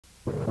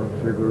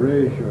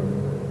configuration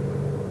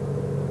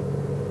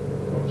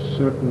of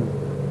certain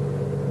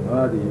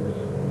bodies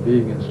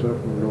being in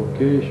certain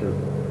location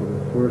for the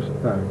first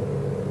time,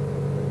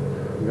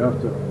 you have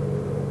to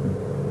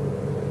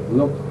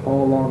look how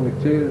long it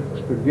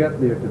takes to get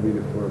there to be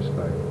the first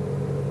time.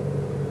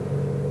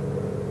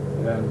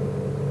 And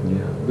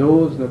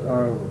those that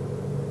are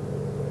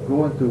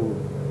going to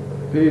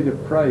pay the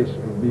price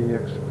of being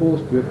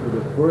exposed to it for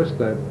the first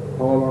time,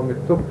 how long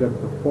it took them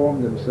to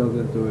form themselves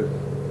into a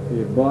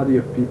body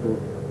of people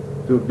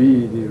to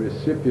be the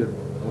recipient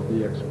of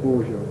the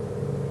exposure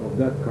of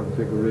that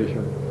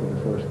configuration for the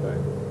first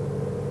time.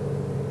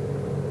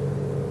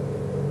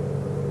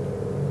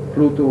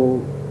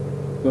 Pluto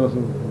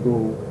doesn't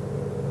go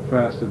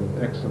fast in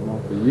X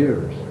amount of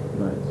years.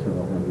 Right,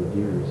 several hundred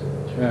years.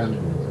 And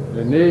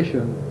a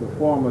nation, to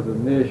form as a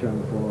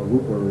nation from a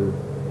group of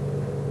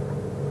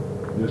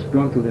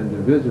disgruntled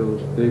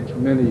individuals takes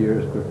many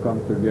years to come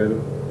together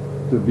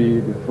to be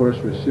the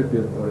first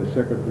recipient or the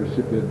second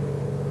recipient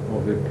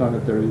of a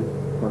planetary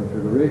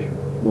configuration.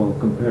 Well,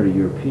 compared to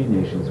European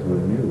nations, we're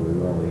new. We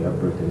were only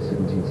upward to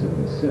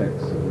 1776, so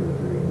we're a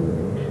very new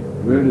nation.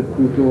 Where did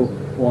Pluto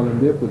fall in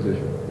their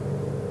position?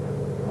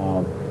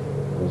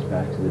 Goes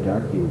back to the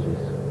Dark Ages.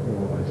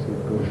 Oh, I see.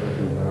 It goes back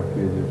to the Dark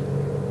Ages.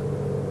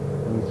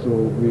 And so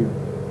we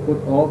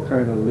put all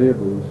kind of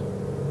labels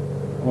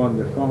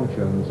on the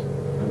functions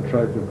and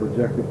try to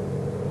project it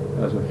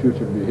as a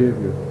future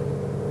behavior.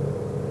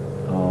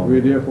 We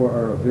therefore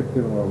are a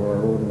victim of our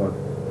own what?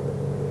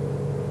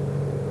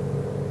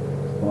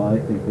 Well, I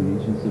think the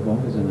ancients have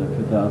always done that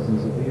for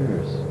thousands of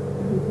years.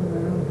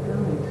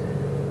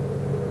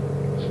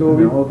 So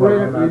we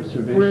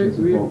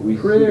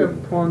pray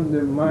upon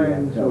the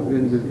minds of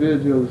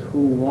individuals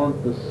who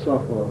want to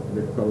suffer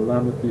the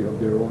calamity of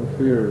their own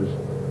fears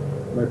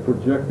by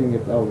projecting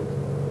it out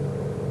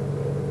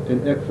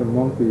in X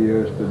amount of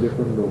years to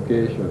different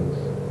locations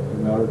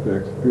in order to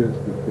experience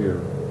the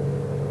fear.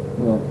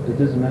 Well, it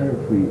doesn't matter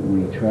if we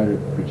try to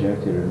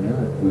project it or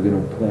not. We're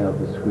going to play out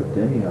the script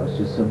anyhow. It's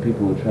just some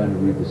people are trying to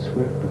read the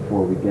script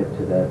before we get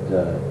to that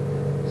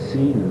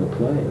scene in the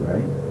play,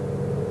 right?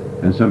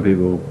 And some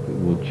people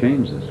will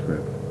change the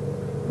script.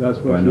 That's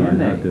what Can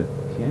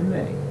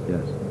they?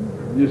 Yes.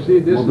 You see,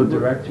 this Will the is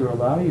director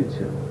allow you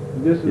to?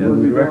 This is Yeah, what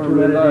the we director don't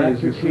let an realize.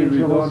 actor You see, change we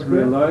the whole don't script?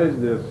 realize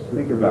this.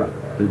 Think about it.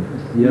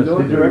 Yes,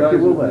 don't The director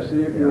will realize let. it.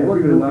 See, if you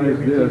would realize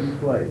this,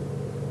 Play.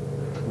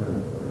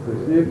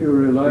 see if you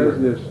realize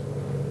this,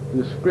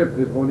 the script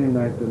is only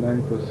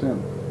 99%.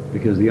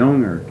 because the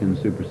owner can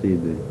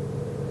supersede the...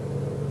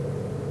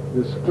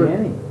 The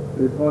script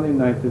is only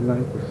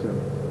 99%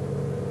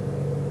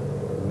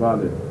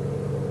 valid.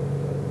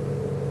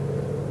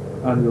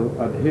 And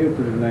will adhere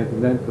to the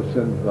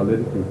 99%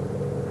 validity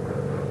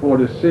for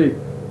the sake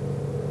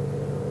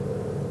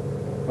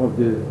of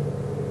the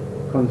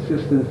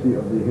consistency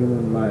of the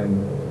human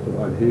mind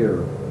to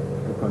adhere,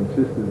 the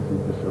consistency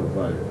to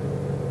survive.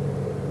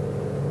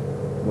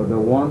 But the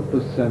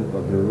 1%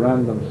 of the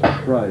random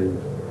surprise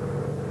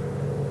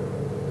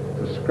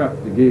to scrap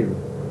the game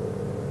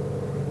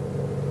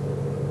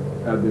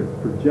at the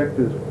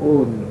projector's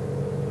own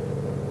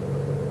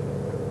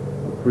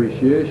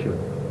appreciation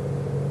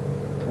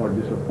or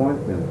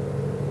disappointment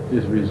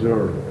is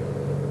reserved.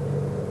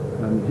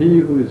 And he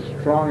who is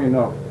strong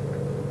enough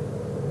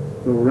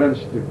to wrench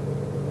the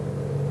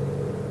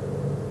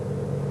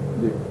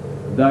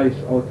dice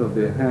out of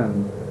the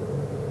hand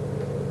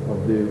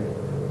of the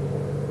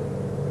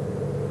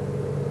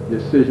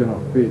decision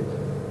of fate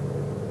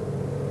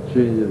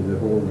changes the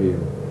whole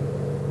game.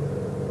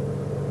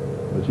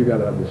 But you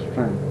gotta have the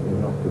strength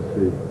enough to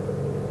say,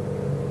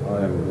 I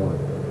am one.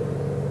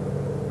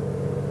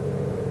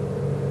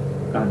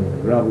 And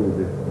grapple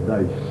the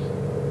dice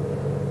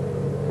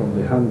from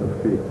the hand of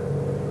fate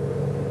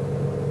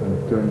and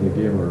turn the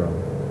game around.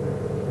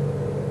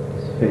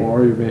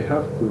 Or you may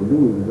have to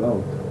lose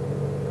out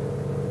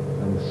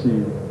and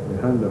see the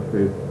hand of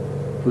fate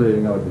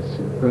playing out the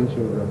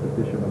sequential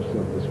repetition of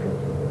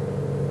self-destruction.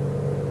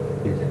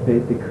 Is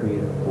fate the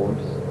creative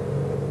force?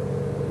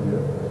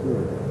 Yeah,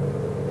 sure.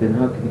 Then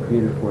how can the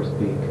creative force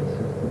be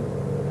inconsistent?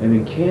 I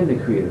mean, can the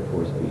creative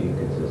force be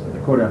inconsistent?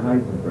 According to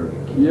Heisenberg,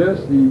 it can. Yes,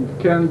 he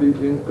can be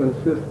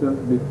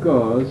inconsistent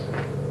because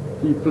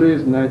he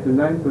plays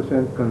 99%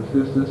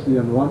 consistency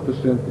and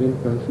 1%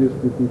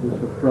 inconsistency to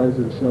surprise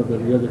himself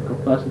that he has the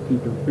capacity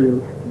to fail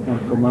on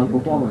command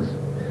performance.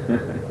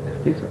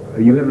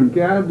 You haven't... He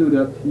can't do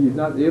that. He is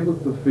not able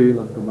to fail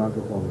on command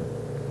performance.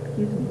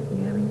 Excuse me, are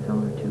you having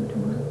solar 2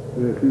 tomorrow?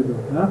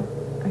 Huh?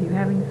 Are you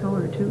having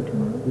solar 2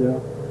 tomorrow? Yeah.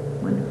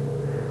 Wonderful.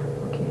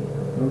 Okay.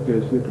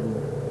 Okay, see you tomorrow.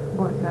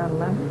 What, about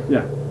 11?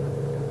 Yeah.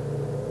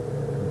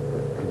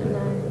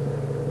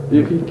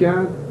 If he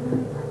can't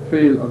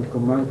fail on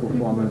command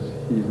performance,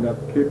 he is not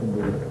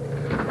capable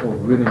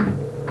of winning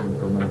on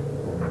command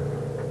performance.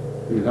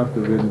 He'll have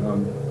to win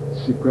on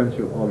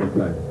sequential all the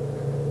time.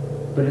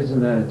 But isn't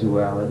that a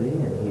duality,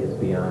 and he is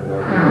beyond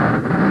all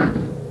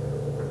duality?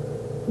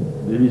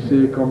 Did he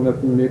say, come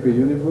let me make a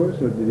universe,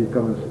 or did he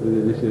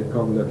say,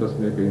 come let us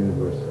make a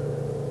universe?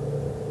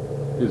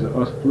 Is it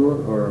us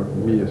plural or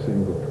me a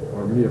single?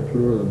 Or me a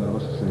plural and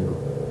us a single?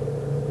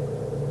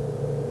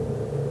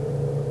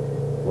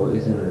 Well,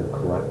 isn't it a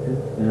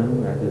collective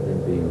noun rather than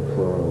being a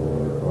plural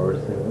or a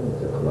single?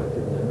 It's a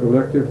collective noun.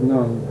 Collective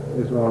noun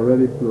is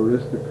already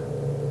pluralistic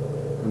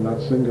and not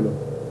singular.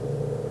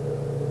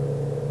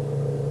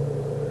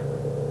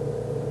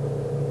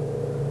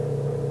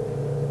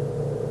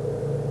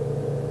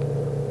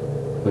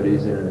 But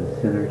isn't it a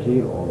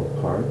synergy? All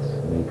the parts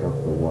make up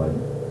the one.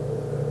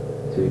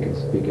 So you can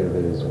speak of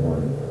it as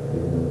one,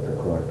 even though it's a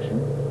collection.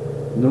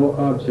 No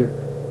object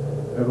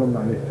ever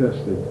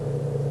manifested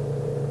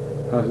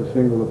has a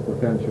singular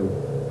potential.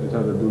 It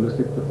has a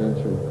dualistic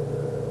potential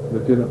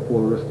within a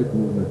polaristic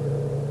movement.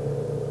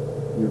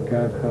 You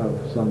can't have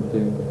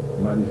something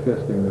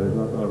manifesting that is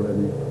not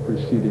already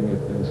preceding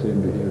it in the same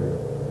behavior.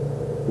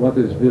 What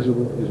is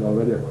visible is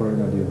already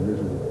occurring at the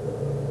invisible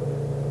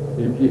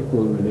in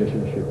equal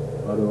relationship,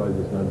 otherwise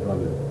it's not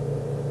valid.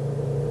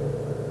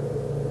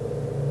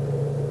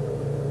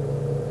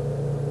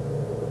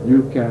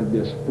 You can't be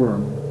a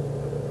sperm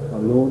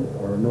alone,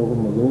 or an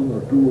ovum alone, or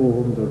two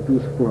ovums, or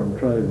two sperm,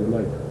 try as you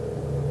like.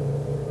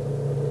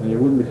 And you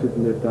wouldn't be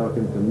sitting there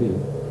talking to me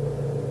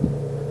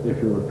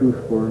if you were two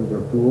sperms or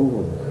two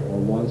ovums, or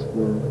one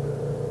sperm.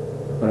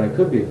 But I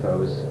could be if I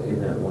was in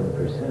that 1%.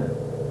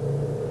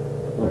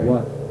 Of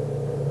what?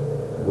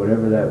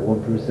 Whatever that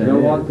 1% is. The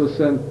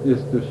 1%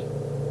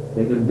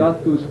 is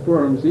not two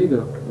sperms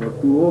either, or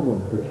two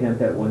ovums. But can't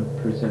that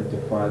 1%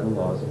 defy the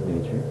laws of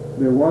nature?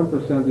 The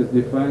 1% is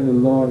defying the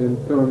law in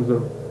terms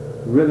of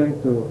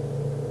willing to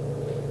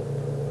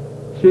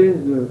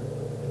change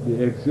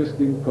the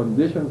existing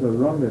conditions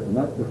around it,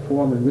 not the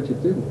form in which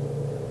it's in.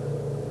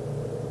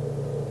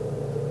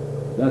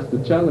 That's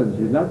the challenge.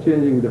 He's not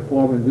changing the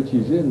form in which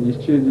he's in, he's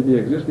changing the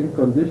existing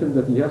conditions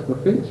that he has to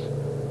face.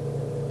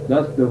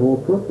 That's the whole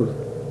purpose.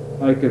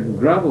 I can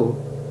grapple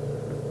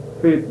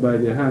fate by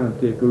the hand and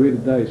take away the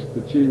dice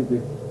to change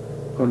the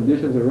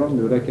conditions around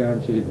me, but I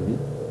can't change me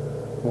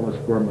from a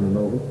sperm and an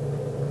ovum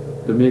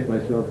to make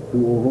myself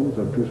two ovums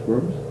or two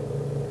sperms.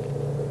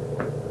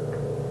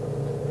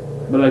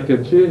 But I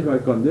can change my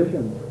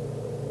conditions.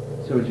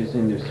 So what you're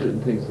saying, there's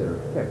certain things that are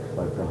fixed,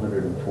 like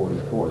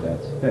 144,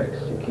 that's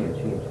fixed. You can't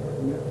change it.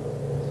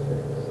 It's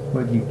fixed.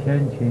 But you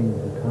can change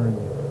the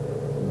timing.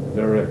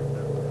 Direct.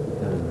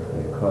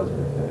 The cause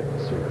and effect,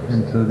 circumstance.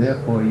 And so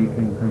therefore you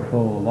can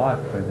control a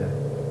lot by that.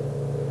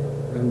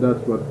 And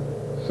that's what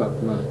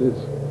Satnat is.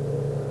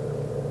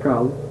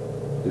 Kal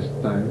is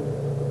time,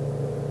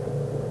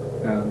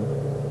 and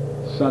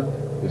Sat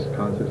is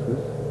consciousness.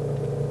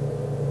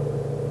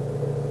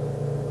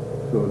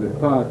 So the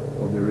path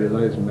of the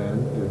realized man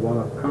is one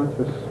of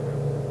conscious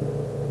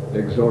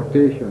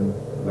exhortation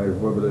by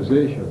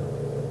verbalization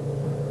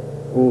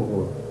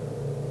over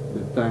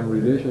the time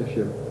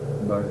relationship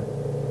by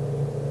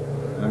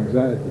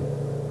anxiety.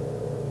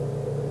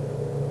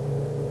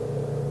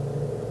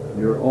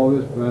 You're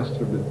always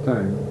master of the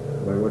time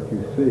by what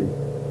you say.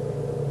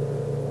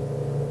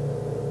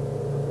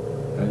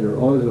 And you're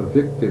always a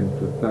victim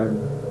to time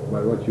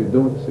by what you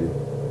don't say.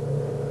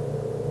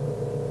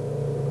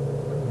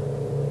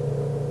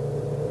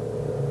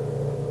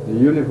 The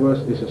universe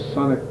is a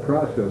sonic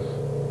process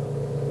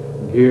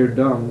geared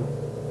down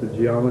to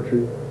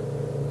geometry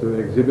to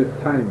exhibit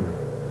time.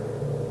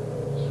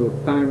 So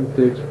time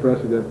takes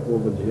precedent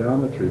over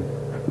geometry,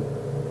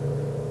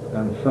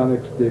 and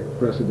sonics take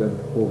precedent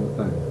over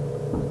time.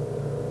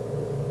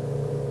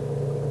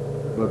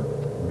 But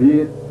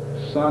be it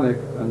sonic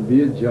and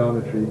be it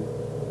geometry,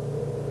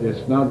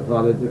 it's not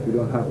valid if you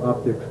don't have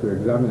optics to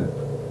examine it.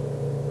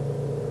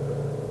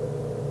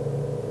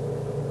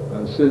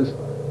 And since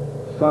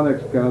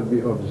sonics cannot be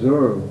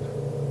observed,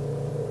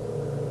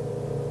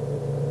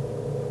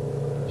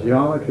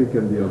 geometry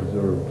can be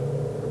observed.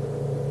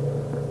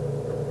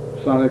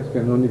 Sonics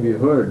can only be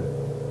heard,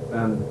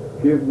 and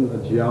given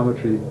a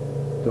geometry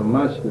to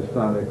match the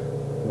sonics,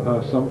 to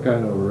have some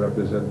kind of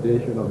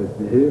representation of its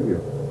behavior.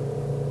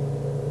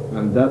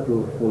 And that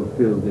will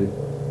fulfill the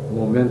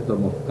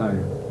momentum of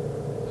time.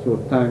 So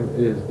time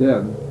is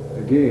then,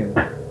 again,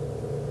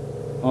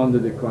 under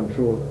the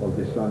control of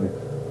the sonics.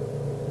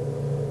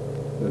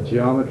 The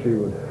geometry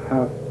would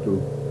have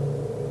to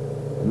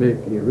make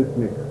a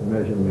rhythmic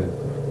measurement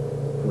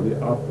for the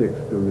optics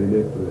to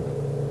relate to it.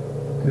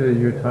 Does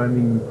your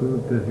timing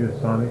improve? Does your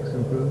sonics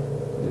improve?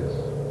 Yes.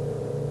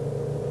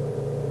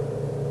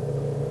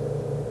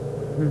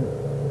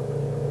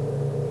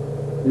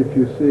 If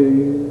you say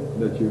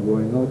that you're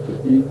going out to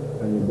eat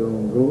and you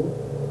don't go,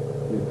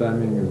 your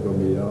timing is going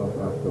to be off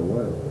after a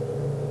while.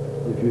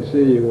 If you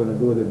say you're going to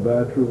go to the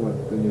bathroom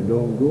and you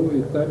don't go,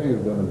 your timing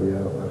is going to be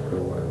off after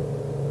a while.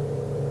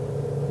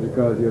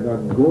 Because you're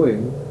not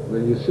going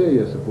when you say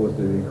you're supposed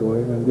to be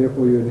going, and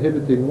therefore you're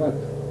inhibiting what?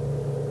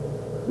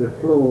 The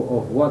flow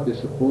of what is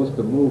supposed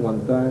to move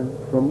on time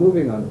from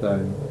moving on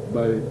time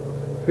by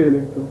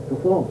failing to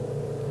perform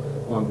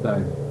on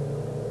time.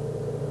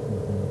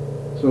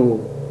 So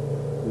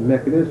the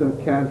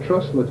mechanism can't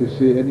trust what you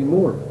say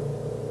anymore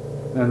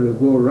and will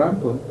go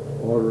rampant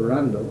or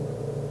random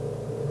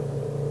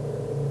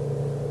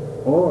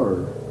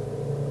or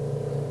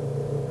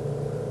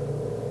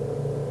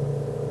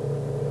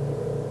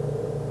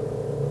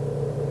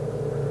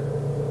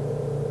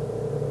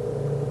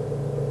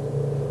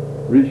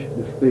reach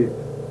the state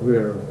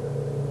where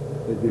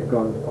it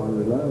becomes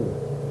unreliable.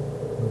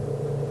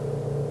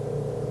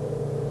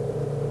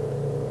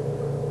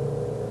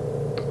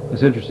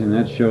 It's interesting,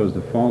 that shows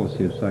the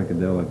fallacy of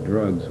psychedelic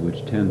drugs,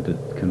 which tend to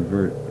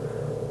convert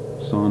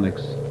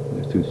sonics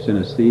through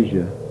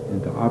synesthesia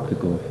into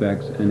optical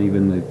effects, and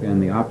even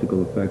the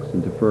optical effects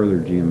into further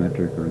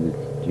geometric, or the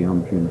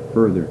geometry into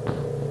further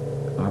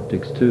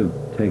optics too,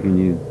 taking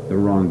you the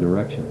wrong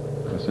direction,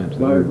 essentially.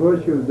 By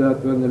virtue of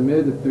that, when they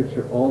made the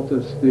picture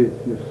altered states,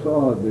 you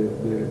saw the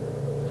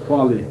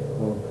folly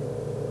of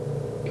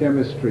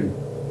chemistry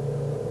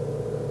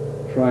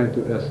trying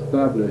to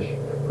establish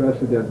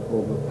precedent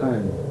over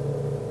time.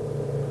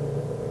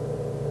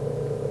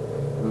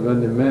 And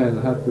when the man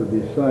had to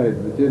decide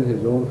within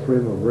his own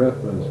frame of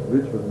reference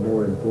which was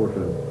more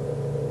important,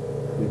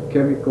 the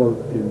chemical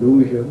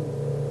illusion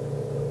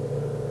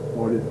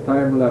or the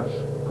time-lapse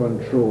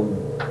controlled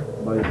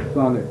by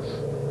sonics.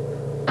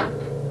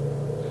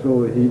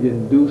 So he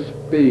induced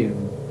pain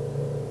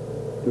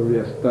to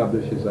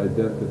re-establish his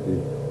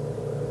identity.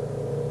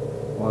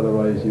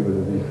 Otherwise he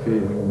would be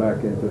fading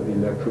back into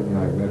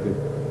electromagnetic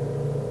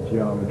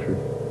geometry.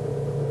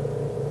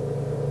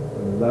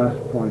 And the last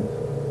point,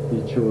 he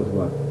chose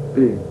what?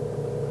 Pain.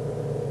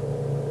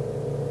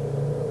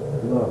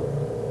 Love.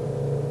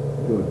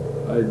 Good.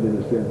 I did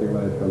the same thing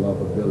when I fell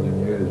off a building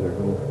years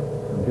ago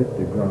and hit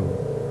the ground.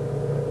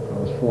 I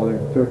was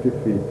falling 30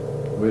 feet,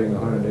 weighing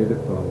 180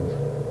 pounds.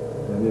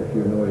 And if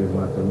you know your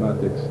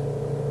mathematics,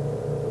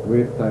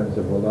 weight times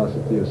the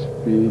velocity of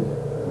speed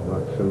of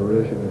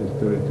acceleration, it is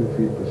 32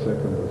 feet per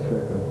second per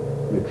second.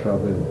 You're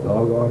traveling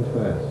doggone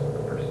fast.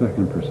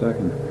 Per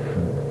second.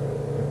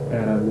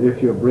 And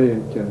if your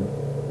brain can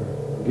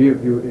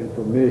give you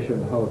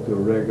information how to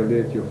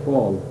regulate your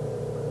fall,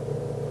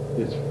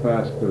 it's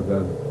faster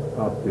than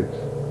optics.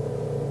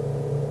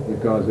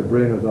 Because the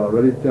brain was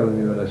already telling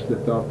me when I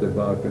slipped off the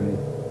balcony,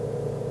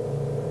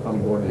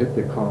 I'm going to hit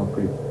the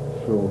concrete,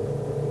 so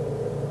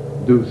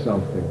do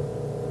something.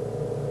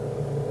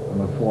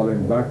 And I'm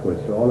falling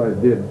backwards. So all I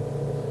did,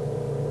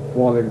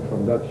 falling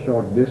from that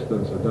short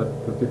distance at that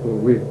particular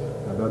weight,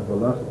 at that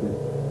velocity,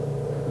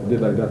 I did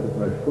like that with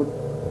my foot,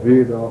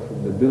 veered off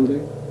from the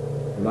building,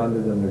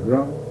 landed on the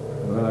ground.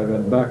 And when I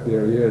went back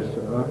there years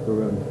after,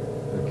 when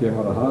I came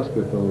out of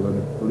hospital, when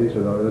the police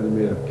had already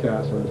made a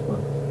cast on this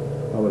one,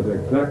 I was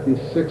exactly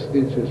 6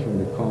 inches from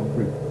the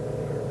concrete,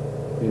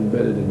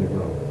 embedded in the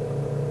ground.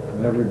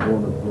 And every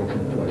bone was broken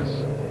twice.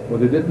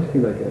 But it didn't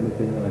feel like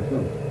anything when I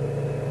felt.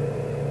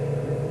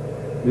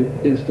 The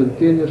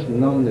instantaneous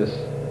numbness,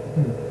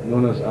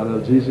 known as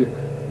analgesic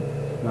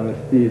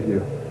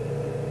anesthesia,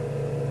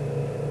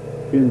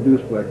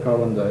 induced by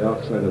carbon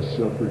dioxide of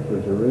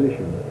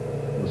self-refrigeration,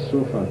 was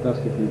so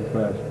fantastically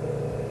fast.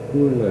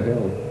 Who in the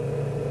hell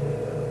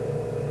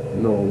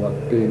know what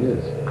pain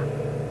is?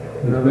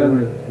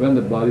 When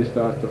the body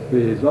starts to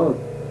phase out,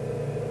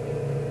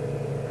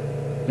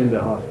 in the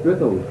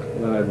hospital,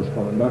 when I was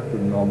coming back to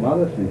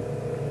normality,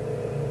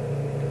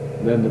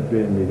 then the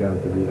pain began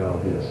to be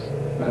obvious.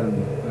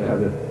 And I had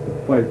to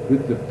fight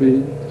with the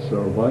pain to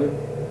survive,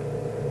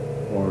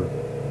 or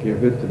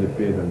give in to the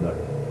pain and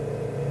die.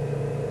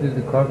 Does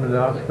the carbon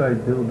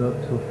dioxide build up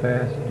so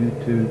fast due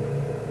to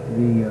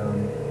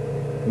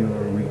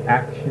your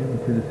reaction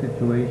to the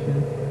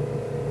situation?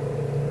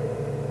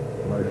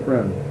 My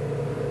friend,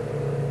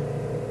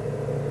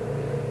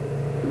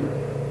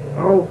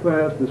 how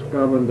fast does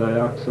carbon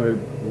dioxide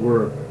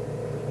work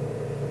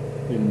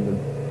in the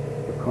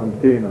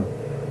container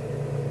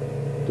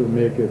to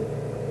make it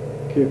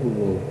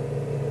capable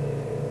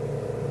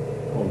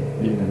of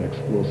being an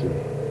explosive?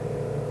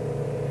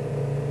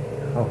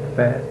 How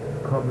fast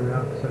does carbon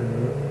dioxide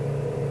work?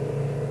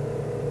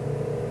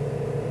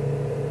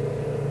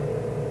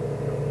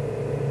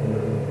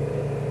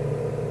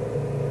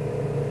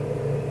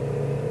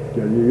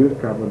 Can you use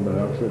carbon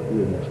dioxide to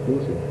be an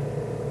explosive?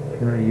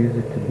 Can I use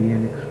it to be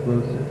an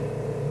explosive?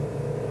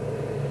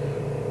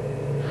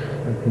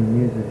 I can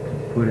use it to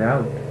put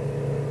out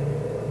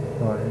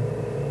fire.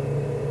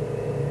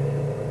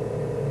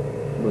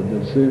 But at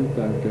the same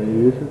time, can you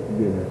use it to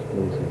be an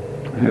explosive?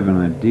 I have an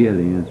idea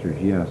the answer is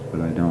yes, but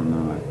I don't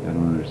know. I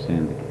don't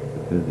understand the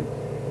physics.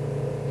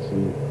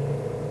 See,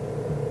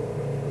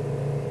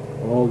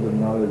 all the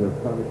knowledge of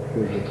atomic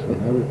physics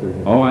and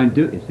everything. Oh, I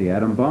do. It's the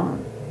atom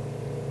bomb.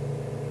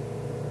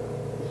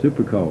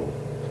 Super cold.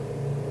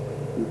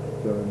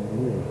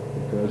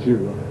 Because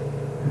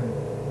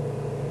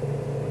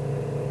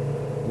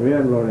we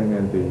are learning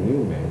anything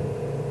new, man.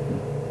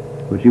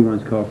 What you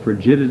once called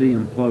frigidity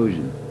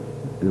implosion,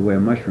 the way a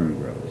mushroom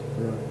grows.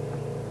 Yeah.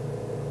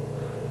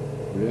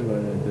 We are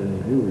learning anything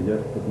new. We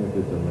just putting it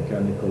with the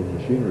mechanical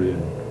machinery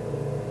and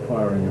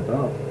firing it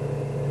off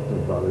to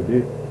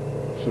validate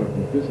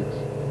certain physics.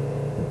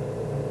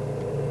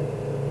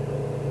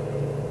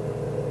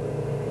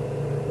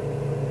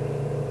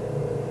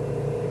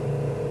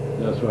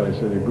 That's why I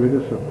said the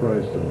greatest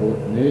surprise to both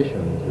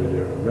nations with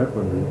their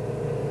weaponry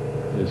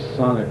is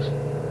sonics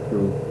to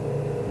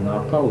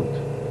knock out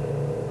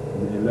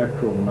the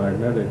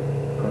electromagnetic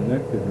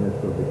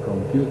connectedness of the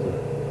computer.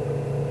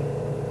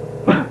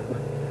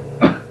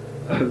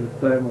 At the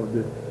time of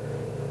the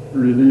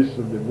release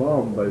of the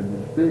bomb by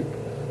mistake,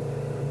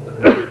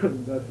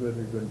 that's when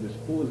we can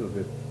dispose of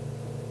it.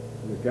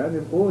 You can't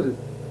impose it,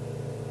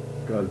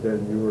 because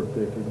then you were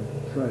taking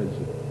sides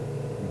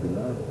with the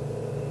land.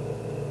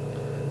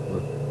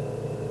 But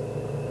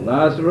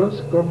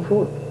Lazarus, come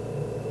forth.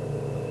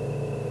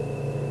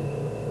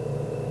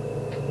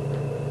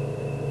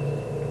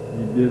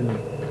 He didn't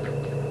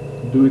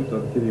do it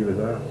until he was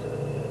asked.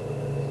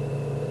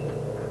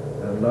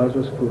 And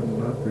Lazarus could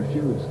not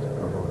refuse to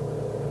come out.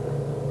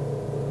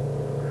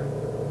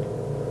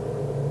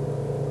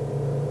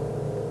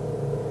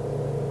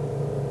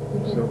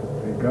 So,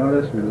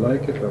 regardless we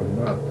like it or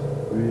not,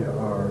 we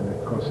are the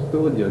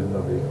custodians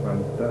of a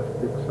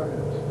fantastic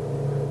science.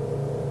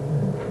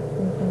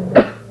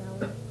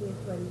 Reality is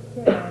what he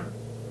said,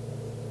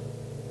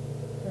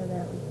 so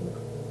that we can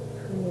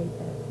create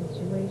that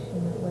situation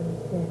that what he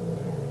said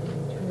would have to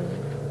be true.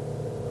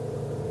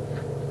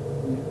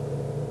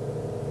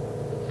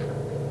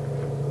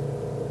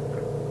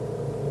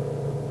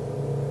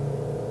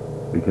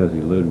 Because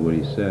he lived what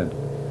he said,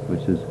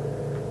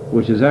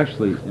 which is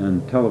actually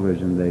on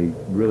television they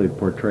really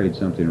portrayed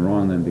something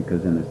wrong then,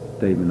 because in a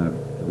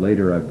statement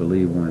later I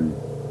believe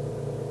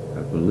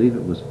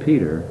it was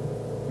Peter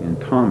and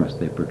Thomas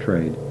they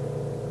portrayed,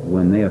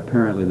 when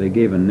they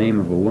gave a name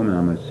of a woman,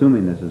 I'm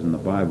assuming this is in the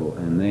Bible,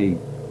 and they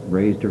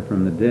raised her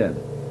from the dead.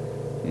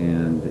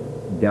 And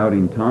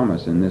doubting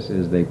Thomas, and this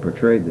is they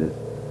portrayed this,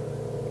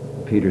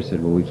 Peter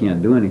said, well, we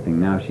can't do anything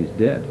now, she's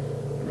dead.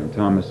 And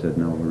Thomas said,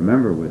 no,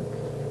 remember what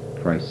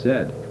Christ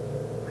said.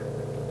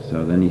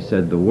 So then he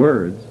said the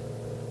words,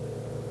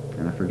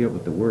 and I forget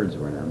what the words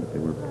were now, but they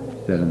were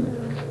said in the,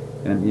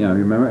 and yeah,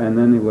 remember, and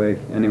then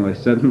anyway,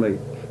 suddenly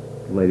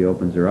the lady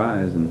opens her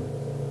eyes and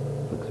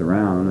looks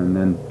around, and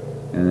then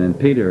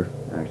Peter,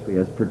 actually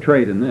as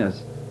portrayed in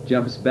this,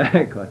 jumps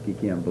back like he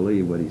can't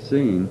believe what he's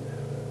seeing,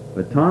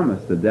 but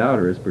Thomas, the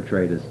doubter, is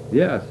portrayed as,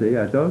 yeah, see,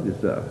 I told you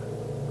so.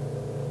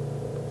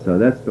 So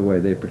that's the way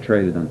they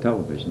portrayed it on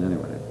television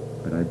anyway,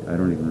 but I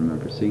don't even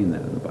remember seeing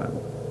that in the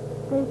Bible.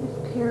 They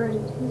just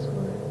parroted his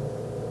words.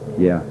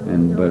 Yeah,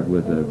 but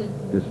with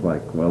just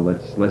like, well,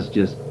 let's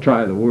just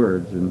try the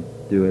words and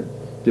do it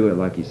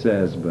like he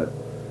says, but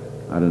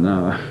I don't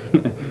know.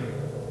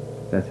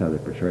 That's how they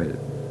portrayed it.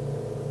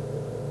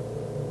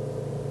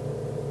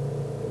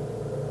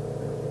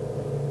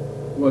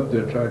 What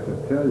they're trying to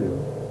tell you,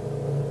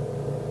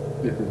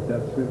 it is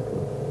that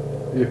simple.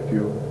 If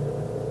you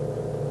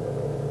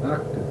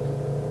act it.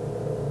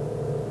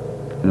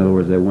 In other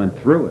words, they went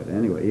through it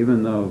anyway,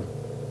 even though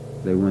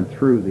they went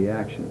through the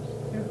actions.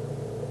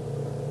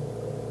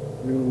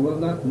 You will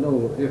not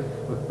know if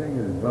a thing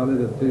is valid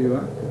until you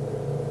act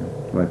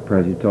it.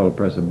 Like you told to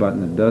press a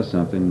button that does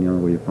something, the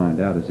only way you find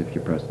out is if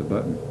you press the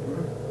button.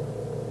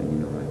 And you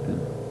know right then.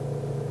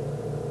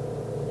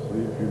 So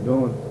if you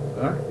don't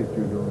act it,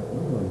 you don't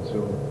know. And so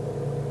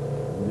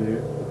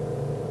the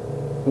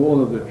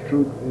whole of the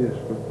truth is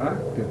to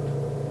act it,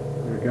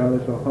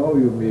 regardless of how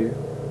you may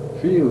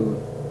feel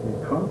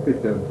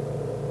incompetent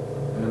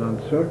and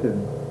uncertain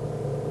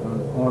and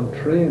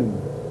untrained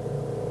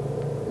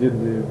in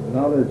the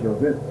knowledge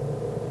of it.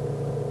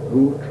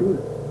 Go through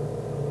it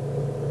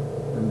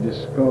and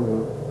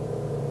discover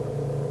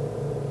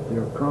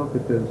your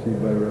competency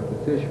by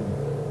repetition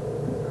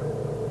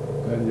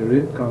and your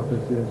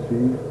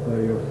incompetency by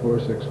your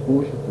first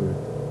exposure to it.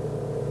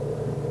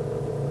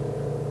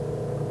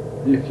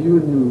 If you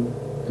knew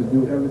to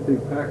do everything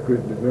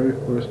accurate the very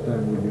first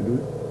time, would you do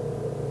it?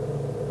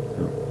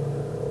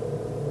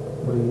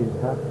 Well, you'd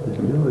have to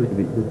do it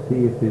to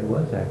see if it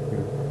was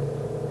accurate.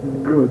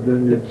 Good,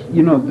 then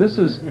You know, this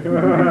is you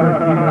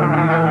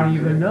don't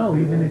even know,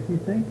 even if you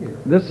think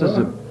it. this is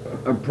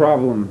a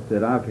problem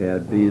that I've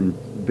had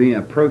being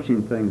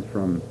approaching things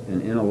from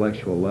an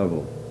intellectual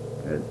level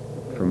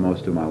for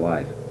most of my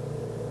life,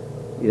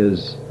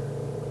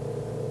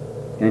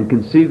 and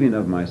conceiving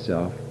of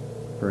myself,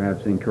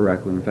 perhaps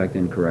incorrectly, in fact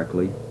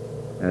incorrectly,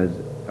 as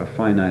a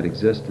finite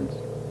existence.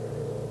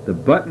 The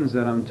buttons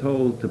that I'm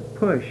told to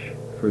push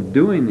for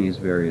doing these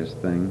various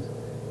things,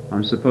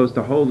 I'm supposed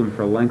to hold them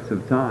for lengths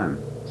of time,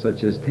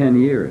 such as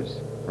 10 years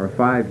or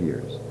 5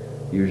 years.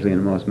 Usually in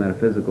the most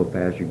metaphysical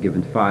paths, you're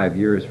given 5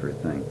 years for a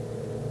thing.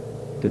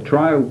 To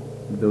try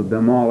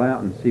them all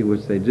out and see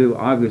which they do,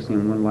 obviously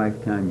in one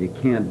lifetime you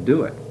can't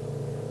do it.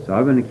 So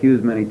I've been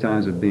accused many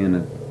times of being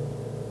a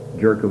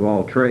jerk of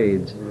all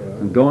trades,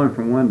 and going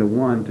from one to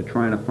one to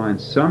trying to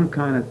find some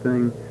kind of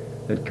thing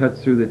that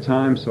cuts through the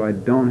time so I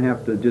don't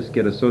have to just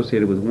get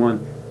associated with one,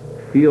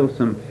 feel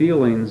some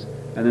feelings,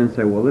 and then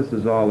say, well, this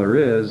is all there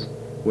is,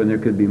 when there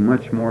could be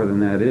much more than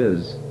that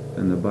is,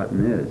 than the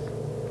button is.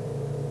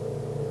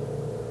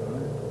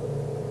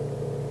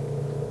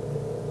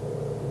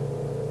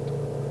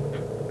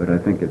 But I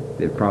think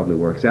it probably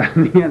works out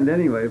in the end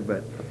anyway,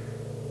 but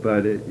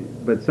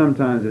but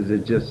sometimes is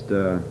it just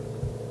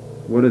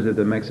what is it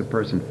that makes a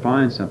person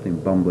find something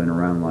bumbling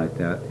around like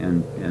that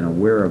and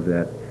aware of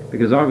that?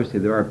 Because obviously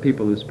there are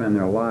people who spend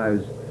their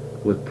lives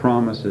with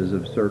promises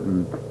of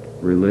certain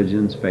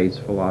religions, faiths,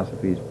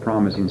 philosophies,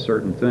 promising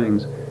certain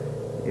things,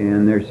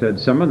 and they said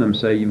some of them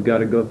say you've got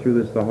to go through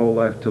this the whole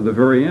life till the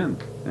very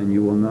end, and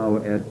you will know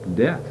at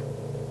death,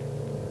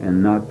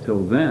 and not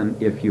till then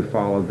if you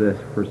follow this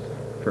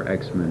for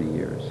X many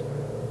years.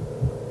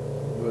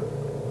 But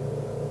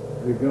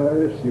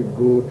regardless you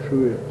go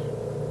through it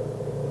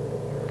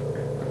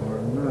or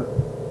not,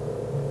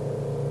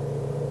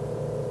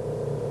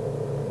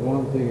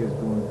 one thing is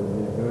going to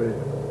be very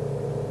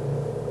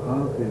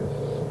obvious.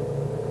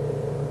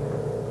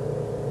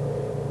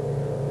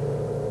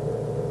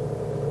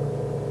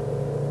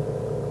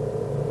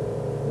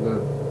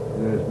 That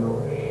there's no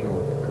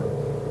shortcut.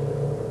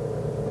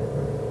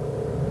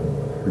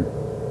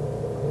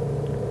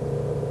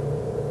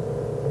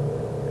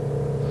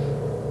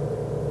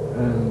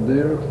 And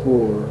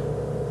therefore,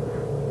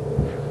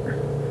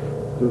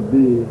 to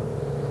be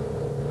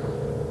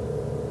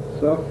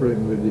suffering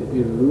with the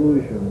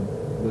illusion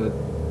that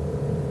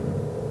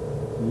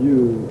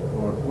you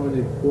are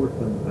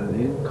unimportant and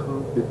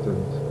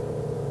incompetent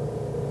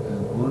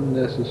and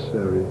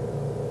unnecessary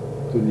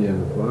to the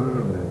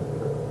environment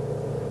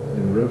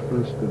in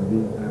reference to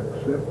being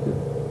accepted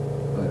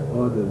by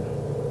others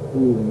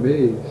who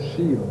may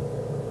seem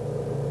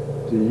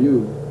to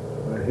you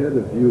ahead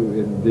of you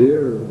in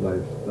their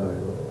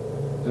lifestyle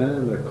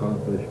and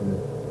accomplishment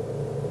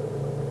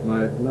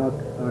might not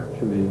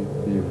actually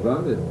be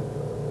valid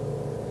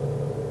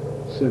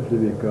simply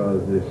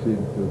because they seem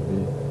to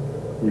be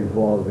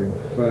evolving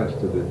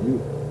faster than you.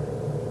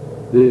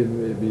 They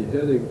may be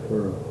heading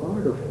for a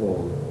harder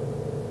fall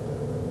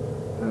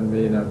and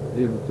may not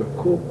be able to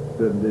cope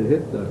when they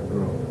hit that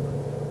ground,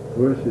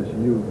 versus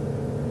you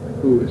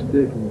who is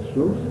taking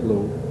so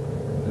slow,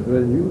 and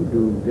when you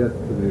do get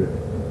to their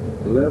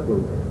level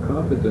of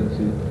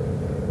competency,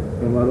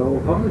 no matter how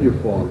hard you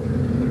fall,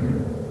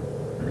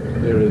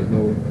 there is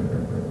no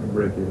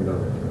breaking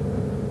down.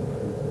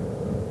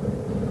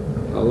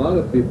 A lot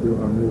of people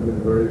are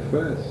moving very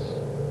fast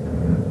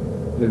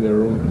in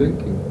their own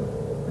thinking,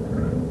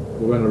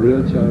 but when a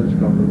real challenge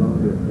comes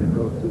along, they freak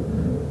out too,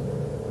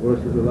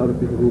 versus a lot of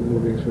people who are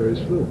moving very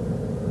slow.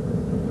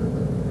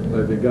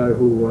 Like the guy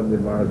who won the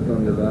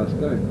marathon the last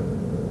time.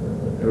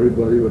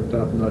 Everybody was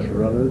top-notch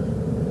runners,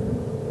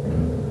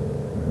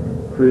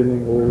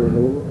 training over and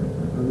over.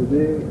 And the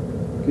day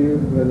came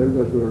when everybody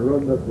was going to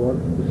run that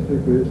one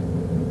specific race,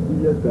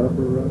 he had got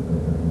up and run,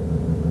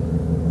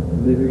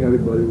 leaving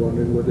everybody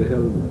wondering what the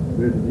hell,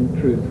 where did he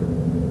train from?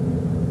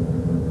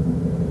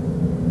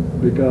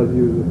 Because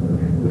he was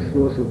the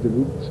source of the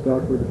group to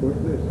start with the first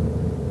place.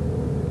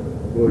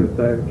 But the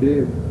time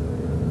came,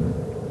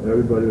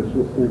 everybody was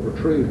so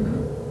overtrained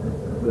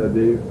that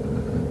they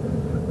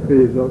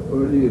phased out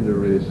early in the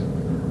race.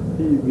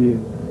 He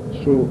being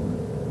so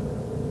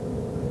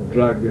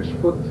drag his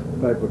foot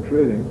type of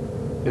training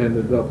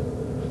ended up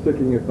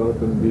sticking it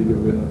out and being the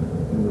winner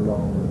in the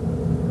long run.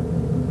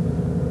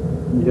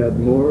 He had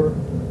more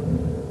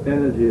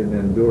energy and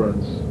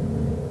endurance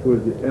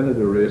towards the end of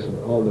the race than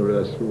all the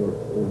rest who were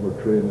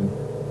overtrained and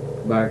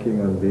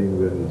banking on being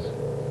winners.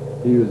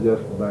 He was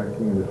just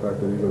banking on the fact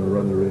that he was going to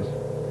run the race.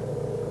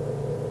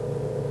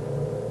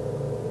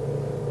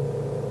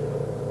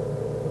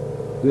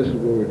 This is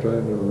what we're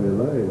trying to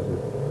realize.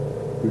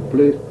 We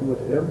place too much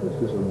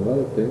emphasis on a lot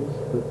of things,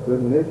 but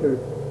when nature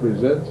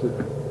presents it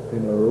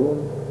in our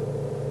own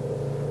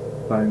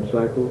time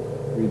cycle,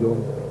 we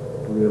don't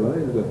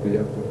realize that we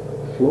have to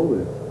flow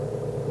with it.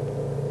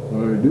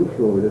 When we do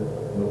flow with it,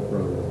 no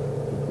problem.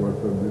 It works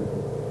out beautiful.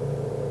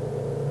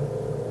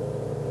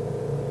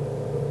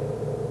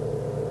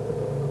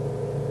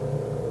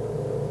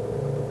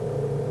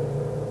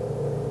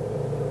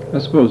 I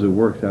suppose it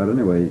works out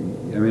anyway.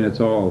 I mean, it's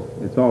all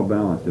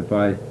balanced. If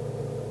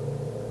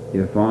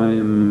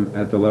I'm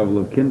at the level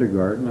of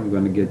kindergarten, I'm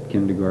going to get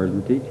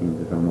kindergarten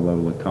teachings. If I'm at the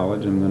level of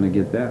college, I'm going to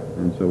get that.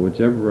 And so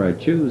whichever I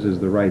choose is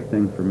the right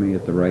thing for me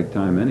at the right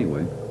time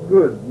anyway.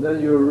 Good.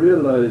 Then you're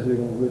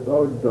realizing,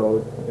 without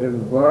doubt,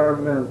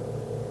 environment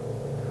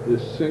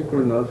is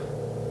synchronous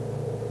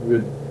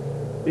with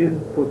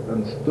input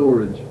and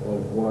storage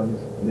of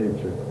one's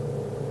nature.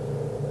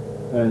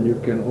 And you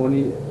can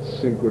only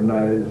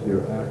synchronize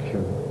your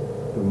action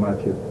to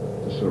match it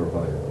to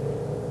survive.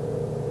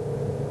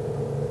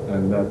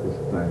 And that is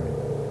timing.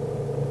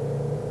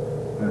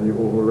 And you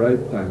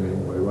override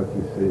timing by what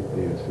you say to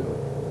yourself.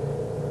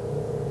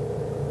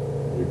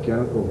 You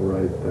can't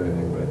override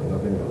timing by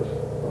nothing else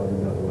other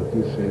than what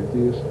you say to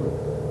yourself.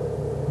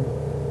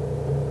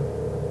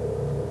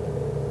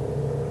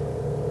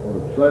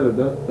 Outside of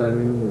that,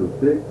 timing will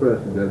take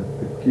precedence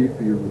to keep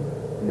you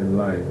in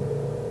line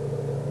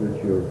with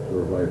your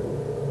survival.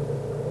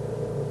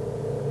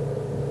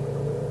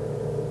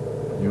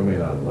 You may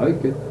not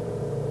like it,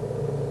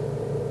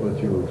 but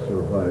you will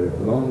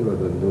survive longer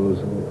than those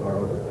who are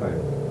out of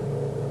time.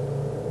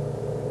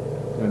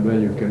 And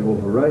when you can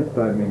override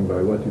timing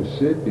by what you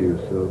say to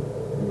yourself,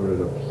 you're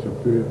in a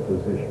superior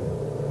position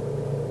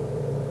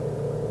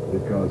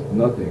because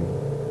nothing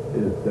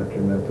is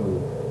detrimental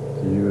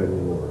to you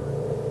anymore.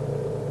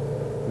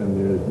 And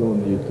there is no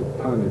need to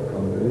panic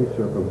under any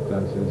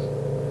circumstances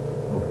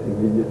of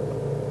immediate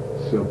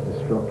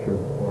self-destruction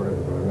or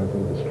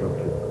environmental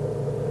destruction.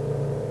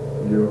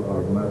 You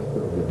are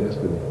master of the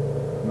destiny,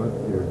 not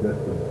your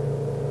destiny.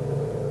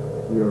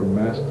 You are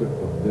master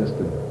of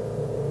destiny.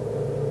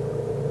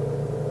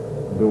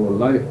 Though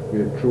life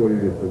may throw you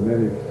into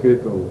many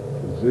fatal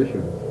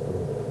positions to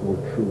go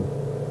through,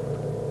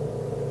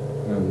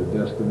 and the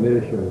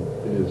destination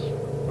is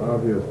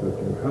obvious that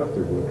you have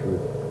to go through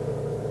it,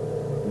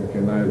 you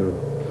can either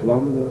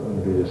flounder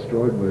and be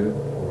destroyed by it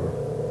or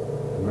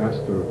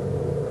master and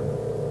go through.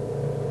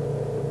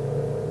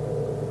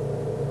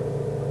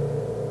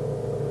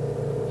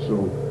 So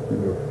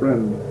your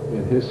friend,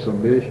 in his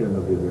summation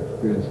of his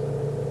experience,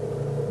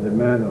 the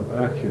man of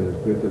action is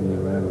greater than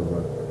the man of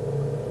what?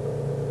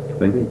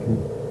 Thinking.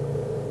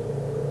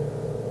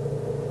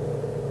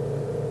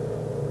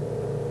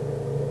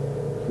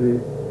 See,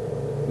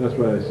 that's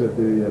why I said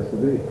to you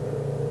yesterday,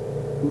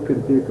 who can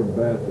take a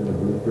bath in a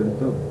blueprint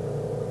tub?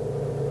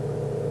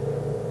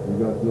 You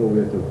got no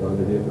way to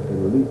validate if it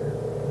will leak.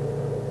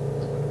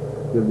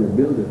 Then you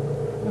build it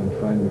and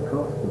find the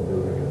cost of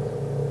building it.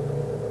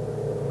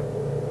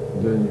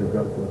 Then you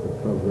got what the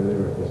tub really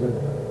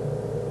represents.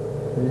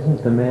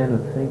 Isn't the man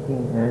of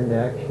thinking and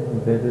action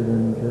better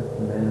than just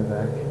the man of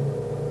action?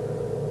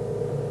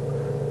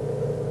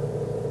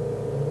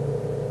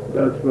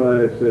 That's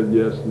why I said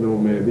yes, no,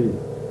 maybe.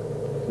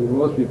 See,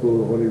 most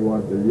people only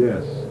want the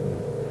yes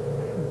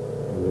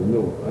and the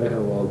no. I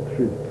have all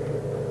three.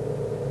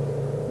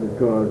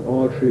 Because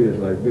all three is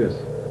like this.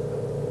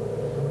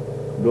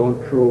 Don't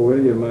throw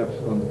away your maps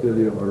until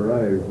you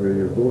arrive where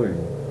you're going.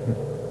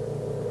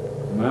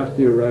 And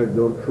after you arrive,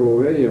 don't throw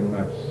away your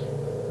maps.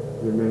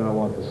 You may not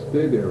want to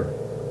stay there.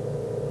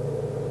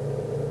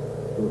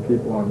 So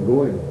keep on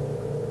going.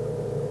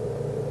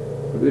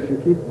 But if you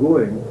keep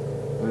going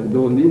and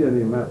don't need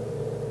any map,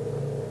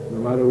 no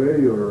matter where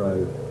you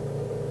arrive,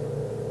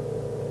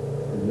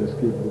 you just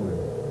keep going.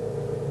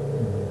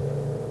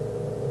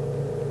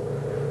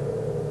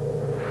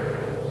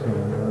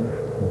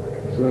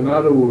 So in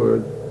other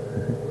words,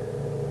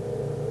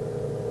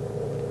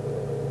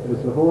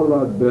 it's a whole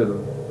lot better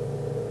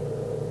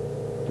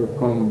to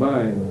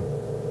combine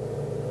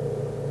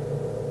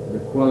the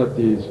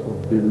qualities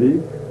of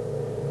belief,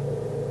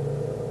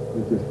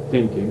 which is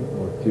thinking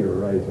or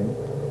theorizing,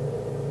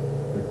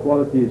 the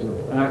qualities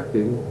of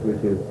acting,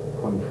 which is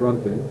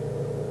confronting,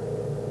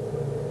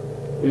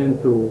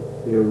 into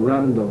a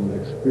random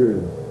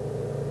experience,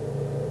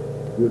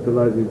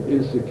 utilizing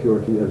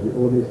insecurity as the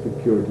only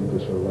security to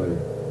survive,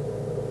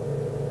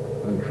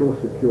 and throw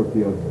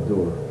security out the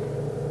door,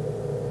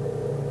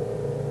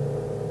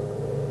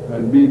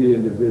 and be the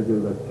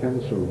individual that can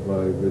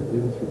survive with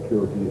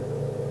insecurity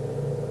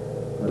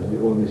as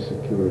the only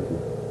security.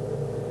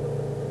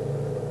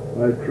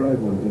 I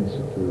thrive on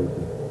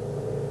insecurity,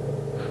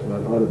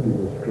 but other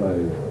people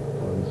thrive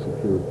on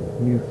security.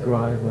 You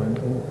thrive on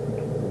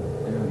insecurity.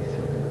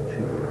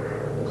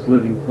 It's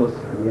living close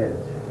to the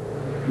edge.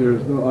 There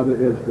is no other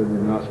edge than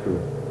the nostril.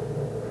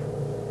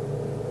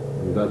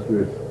 And that's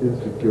where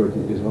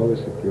insecurity is always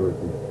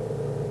security.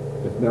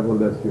 It never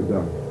lets you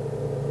down.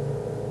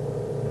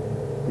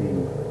 The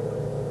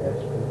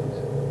edge,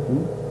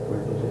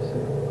 where did you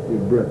say?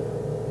 Your breath.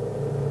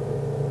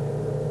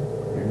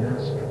 Your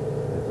nostril.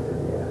 That's the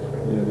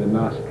nostril. Yeah, the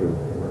nostril.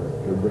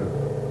 Your breath.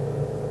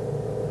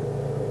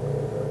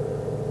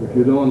 If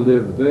you don't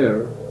live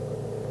there,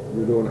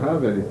 you don't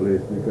have any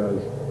place,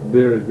 because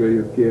there is where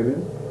you came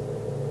in.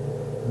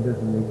 It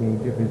doesn't make any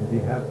difference if you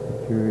have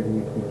security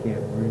if you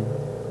can't breathe.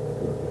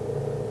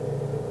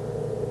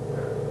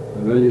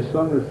 And when you're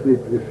sound asleep,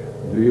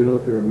 do you know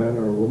if you're a man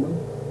or a woman?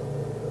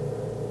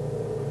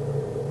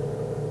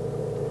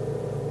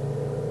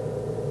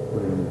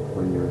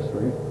 When you're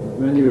asleep?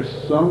 When you're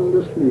sound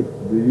asleep,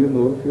 do you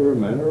know if you're a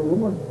man or a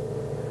woman?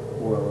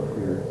 Well, if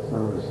you're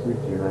sound asleep,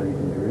 you're not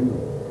even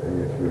dreaming. And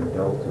if you're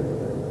delta,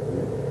 then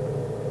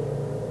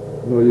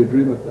No, you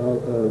dream at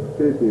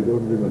theta, you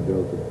don't dream at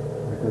delta.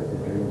 I thought the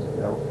dream's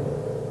alpha.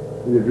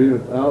 You dream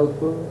at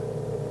alpha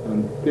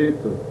and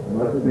theta,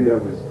 not at Theta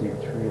delta. was deep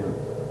trance,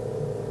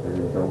 and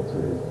the delta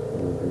is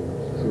no dreams.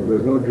 So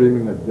there's no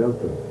dreaming at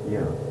delta.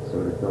 Yeah, so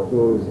the delta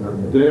So is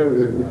nothing. there,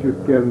 It's if not you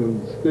enough.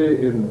 can stay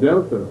in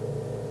delta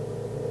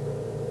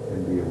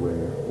And be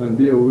aware. and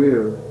be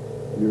aware,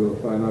 you will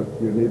find out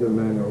you need a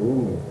man or a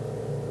woman.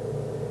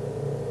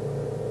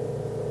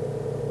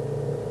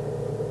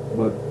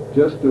 But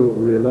just to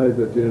realize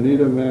that you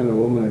need a man or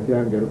woman and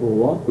can't get up and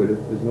walk with it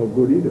is no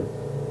good either.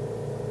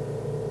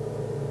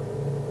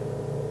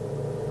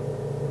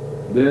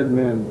 Dead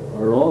men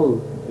are all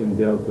in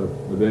delta,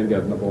 but they ain't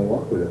getting up and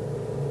walk with it.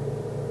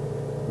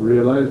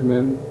 Realized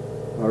men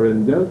are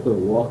in delta,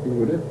 walking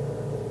with it.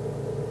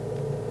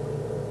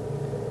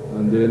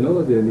 And they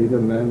know they need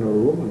a man or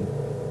a woman.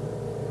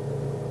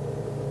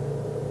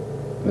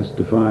 That's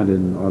defined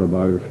in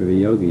Autobiography of a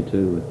Yogi,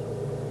 too, with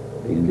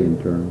the Indian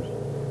terms.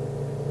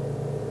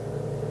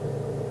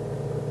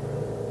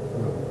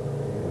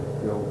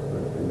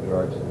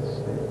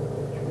 androgynous state,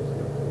 which was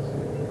the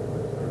same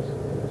with person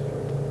ministry.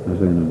 I was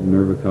saying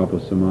Nirvikalpa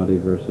Samadhi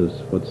versus,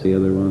 what's the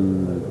other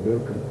one?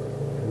 Bilka.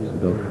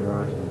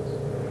 Androgynous.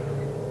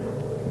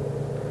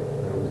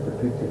 That was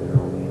depicted in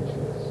all the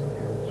ancient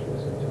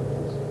scriptures and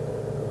temples.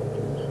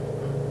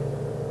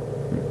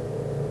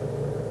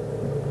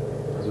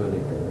 That's why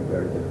they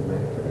regarded the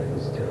Hermaphrodite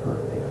as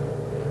divine.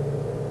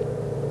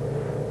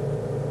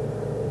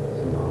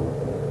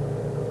 Symbolically.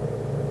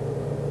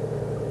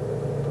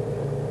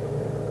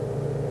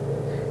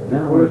 The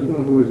Now,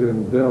 person who is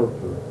in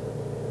Delta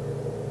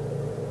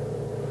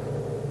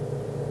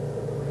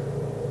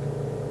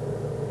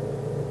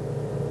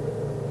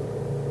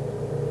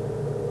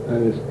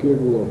and is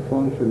capable of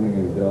functioning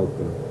in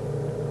Delta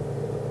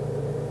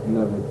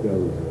never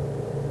tells you.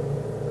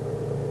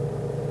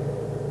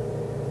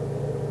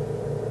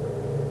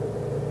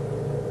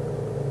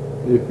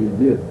 If he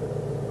did,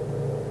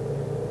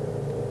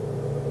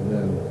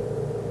 then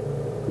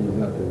he's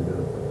not in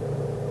Delta.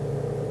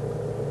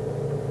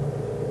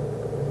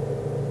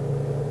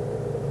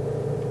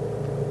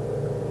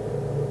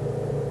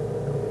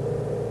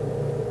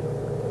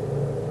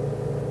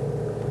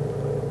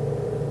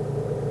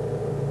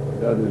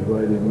 That is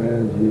why the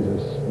man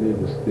Jesus made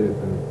the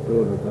statement,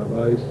 those that have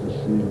eyes to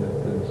see, let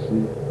them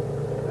see,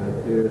 and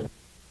ears.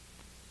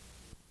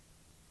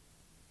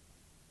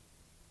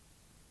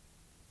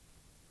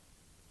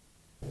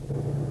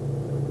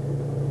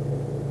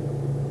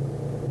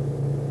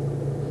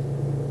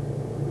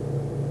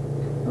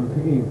 I'm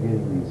thinking of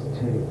getting these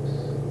tapes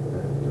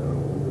that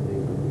will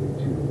enable me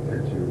to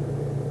enter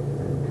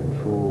and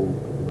control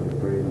my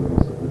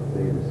brainwaves of the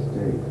theta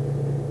state.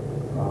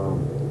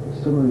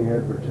 Some of the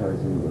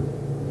advertising with,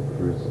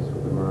 for instance,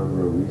 with the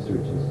Monroe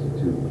Research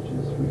Institute, which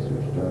is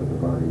research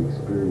out-of-the-body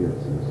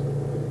experiences,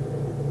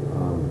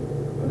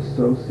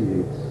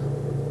 associates,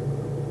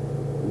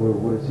 well,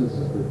 what it says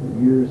is that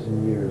years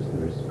and years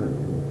that are spent,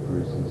 for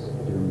instance,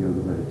 doing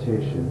yoga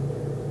meditation,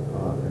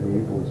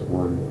 enables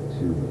one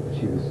to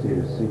achieve a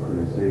state of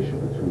synchronization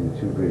between the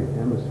two great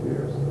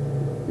hemispheres.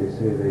 They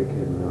say they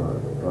can,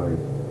 by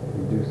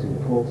inducing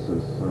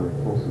pulses, sonic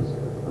pulses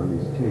on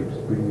these tapes,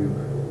 bring you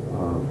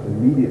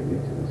immediately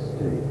to the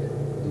state.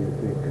 Do you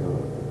think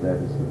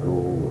that is the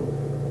goal of,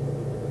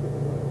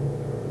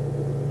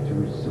 to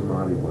reach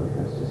samadhi, one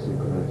has to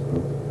synchronize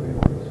both the great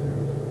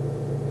hemispheres?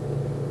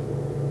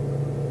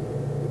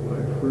 My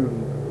friend,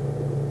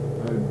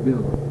 I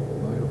built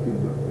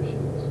biofeedback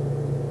machines.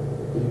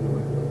 You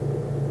know it.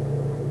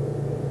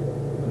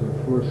 When I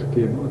first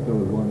came out, I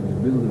was one of the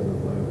builders of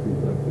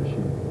biofeedback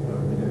machines.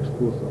 I've been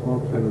exposed to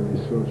all kind of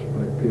research,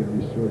 by paid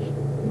research,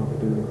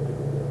 Dr.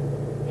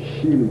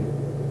 Sheely,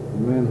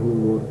 the man who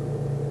wrote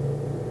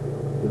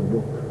the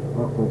book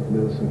Occult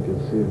Medicine Can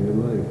Save Your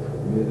Life,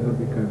 made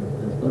every kind of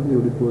test. I'm the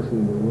only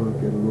person in the world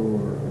can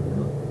lower the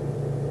blood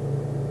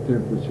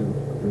temperature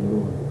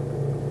below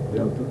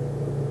Delta.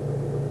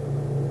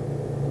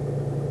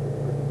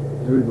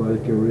 Everybody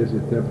can raise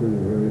the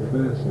temperature very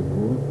fast and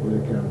go up, but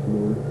they can't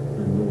lower it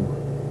and lower.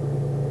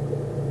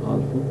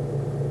 Alpha.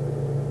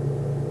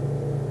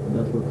 And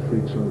that's what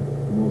freaks out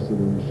most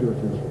of the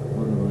researchers.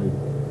 What have I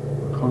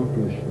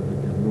accomplished that I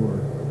can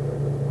lower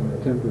my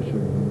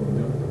temperature below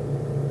Delta?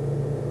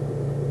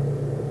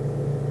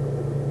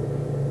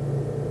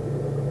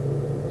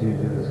 Do you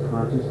do this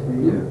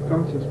consciously? Yeah,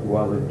 consciously.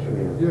 While in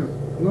trance? Yeah.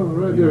 No,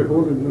 right there,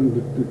 hold it and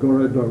to go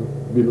right down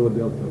below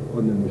Delta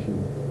on the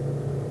machine.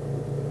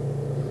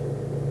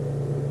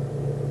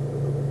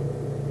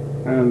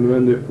 And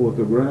when they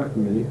photograph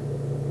me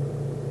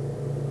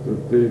to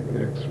take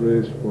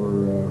x-rays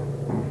for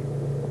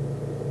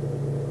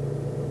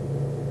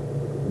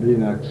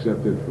being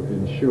accepted for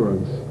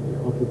insurance, the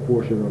upper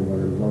portion of my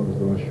lungs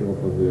don't show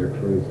up on the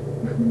x-rays.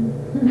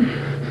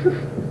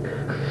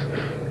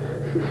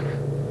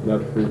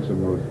 That freaks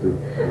them out too.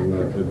 And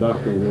the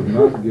doctor would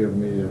not give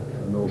me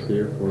an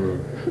okay for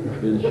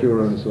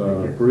insurance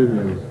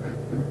premiums.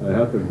 I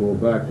had to go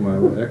back. My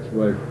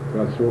ex-wife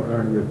got so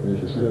angry with me.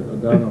 She said,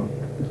 Adano,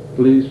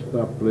 please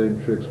stop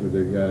playing tricks with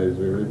the guys.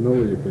 I know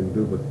what you can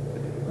do, but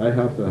I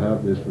have to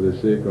have this for the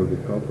sake of the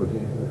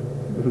company.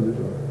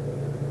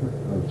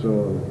 And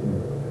so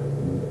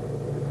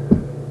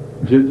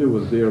Ginger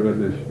was there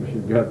when she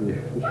got me.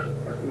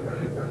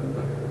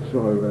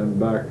 So I went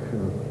back,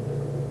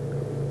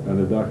 and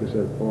the doctor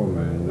said, oh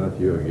man, not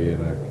you again.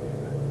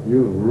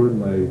 You ruined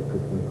my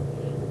equipment.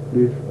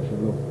 Please. I said,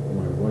 look,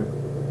 my wife.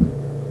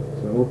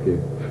 I said, okay,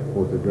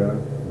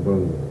 photograph,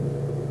 boom.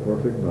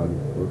 Perfect body,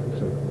 perfect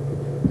circle.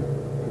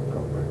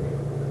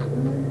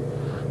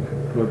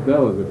 But that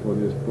was the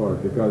funniest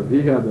part, because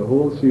he had the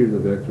whole series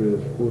of x-rays,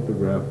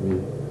 photographed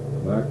me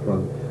back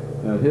front,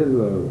 and his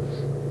the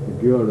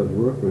girl that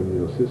worked with me,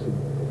 the assistant,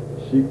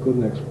 she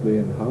couldn't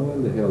explain how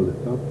in the hell the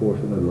top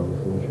portion of the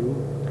lungs don't show up.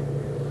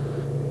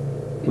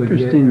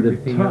 Interesting, the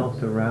everything top.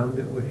 else around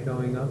it was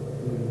showing up?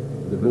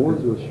 The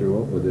bones will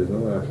show up, but there's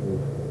no actual...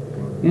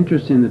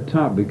 Interesting, the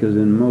top, because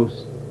in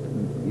most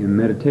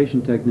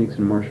meditation techniques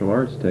and martial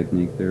arts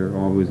technique, they're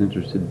always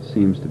interested,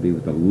 seems to be,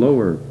 with the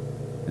lower,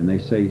 and they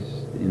say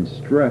in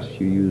stress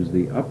you use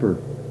the upper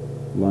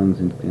lungs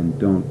and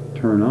don't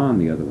turn on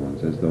the other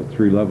ones, as though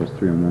 3 levels,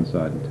 3 on one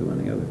side and 2 on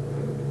the other.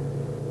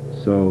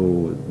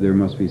 So there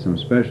must be some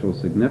special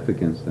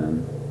significance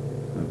then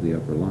of the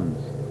upper lungs,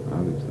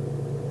 obviously.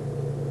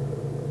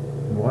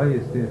 Why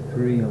is there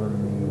 3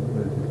 on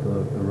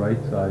the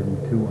right side and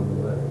 2 on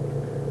the left?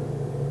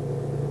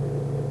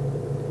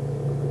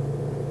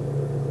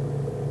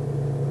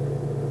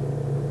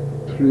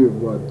 Three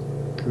of what?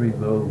 3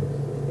 lobes.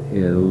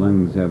 Yeah, the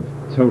lungs have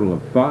a total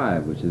of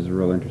 5, which is a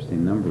real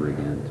interesting number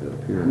again to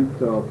appear. Keep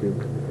talking.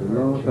 The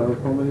lungs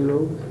have how many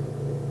lobes?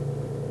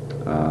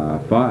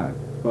 5.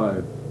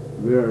 5.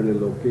 Where are they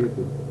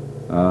located?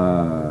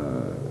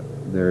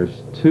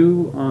 There's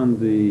 2 on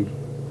the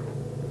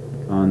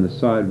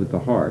side with the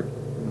heart,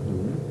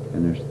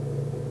 and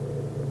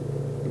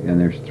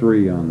there's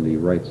 3 on the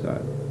right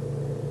side.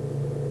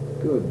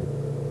 Good.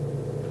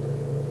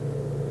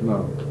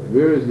 Now,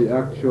 where is the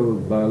actual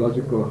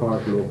biological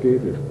heart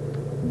located?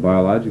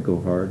 Biological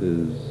heart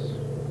is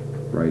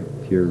right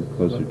here,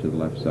 closer to the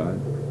left side.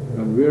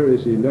 And where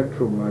is the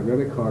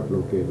electromagnetic heart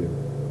located?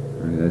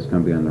 Okay, that's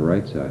going to be on the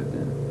right side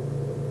then.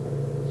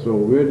 So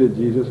where did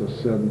Jesus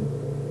ascend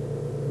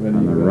when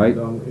On he the went right.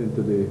 down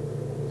into the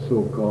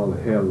so-called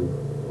hell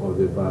of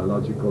the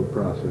biological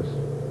process?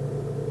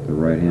 The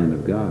right hand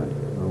of God.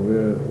 Now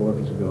what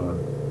is God?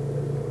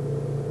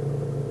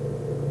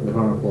 The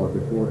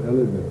 144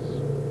 elements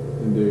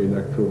in the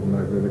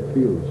electromagnetic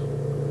fields.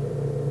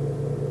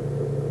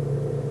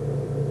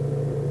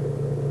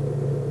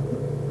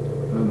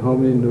 And how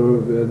many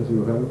nerve ends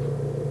you have?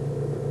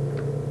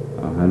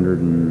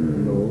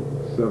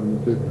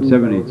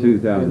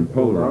 72,000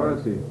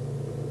 polarity,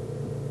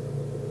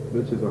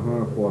 which is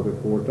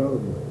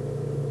 144,000.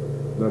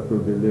 That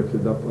will be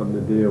lifted up on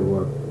the day of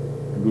what?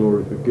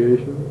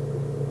 Glorification.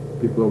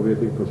 People are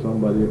waiting for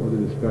somebody under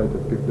the sky to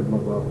pick them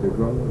up off the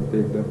ground and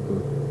take them to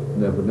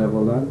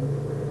Neverland,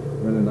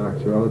 when in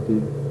actuality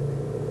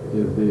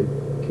is the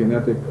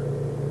kinetic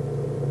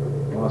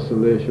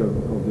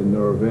oscillation of the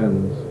nerve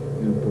ends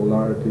in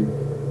polarity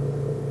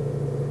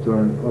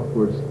turn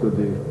upwards to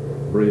the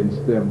brain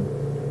stem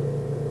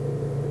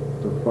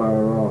to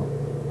fire off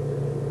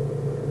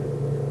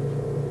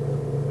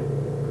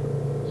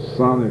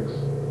sonics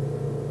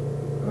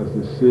as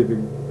the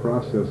saving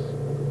process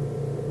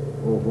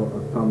over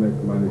atomic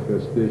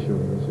manifestation,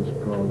 which is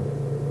called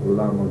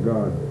Lamb of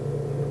God.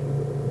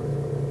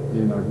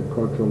 In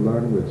agricultural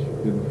language,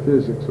 in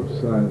physics of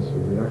science,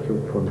 in the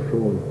actual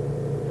control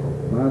of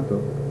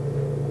matter,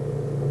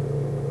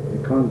 the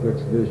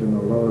convex vision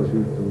allows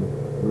you to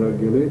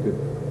regulate it.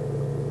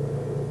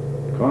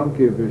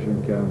 Concave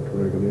vision can't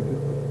regulate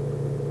it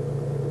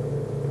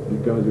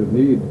because you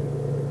need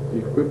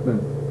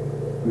equipment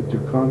with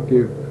your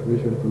concave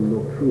vision to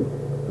look through.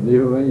 And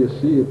even when you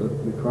see it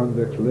at the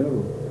convex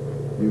level,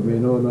 you may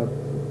know not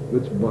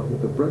which button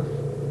to press.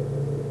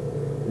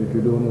 If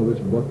you don't know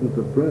which button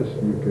to press,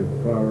 you can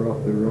fire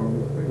off the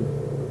wrong thing.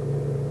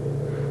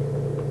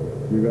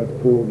 You got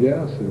 4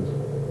 gases.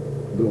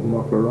 Don't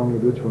muck around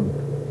with which one.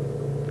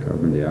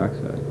 carbon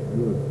dioxide.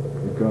 Good.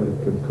 Because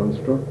it can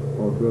construct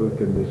or well it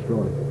can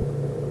destroy.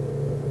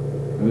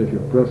 And if you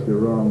press the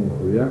wrong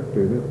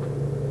reactor in it,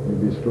 you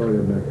destroy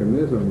a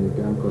mechanism, you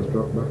can't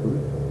construct back with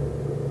it.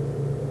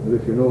 But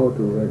if you know how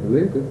to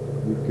regulate it,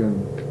 you can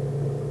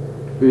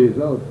phase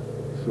out.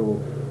 So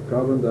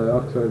carbon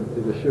dioxide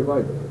is a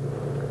Shivite.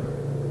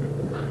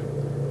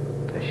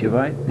 A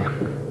Shivite?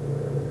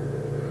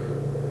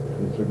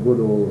 It's a good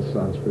old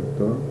Sanskrit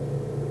term.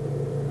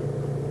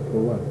 For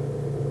what?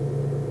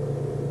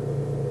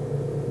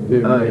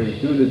 They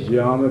do the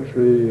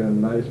geometry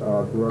and nice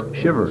artwork.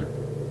 Shiver.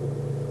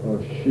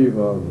 Or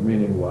Shiva,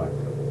 meaning what?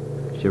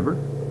 Shiver?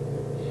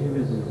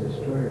 Shiva's a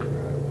destroyer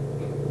god.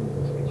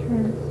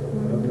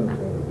 I'm not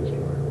trying to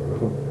destroy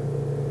it.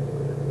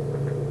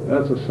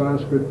 That's a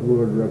Sanskrit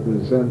word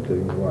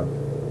representing what?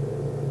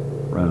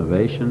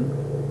 Renovation?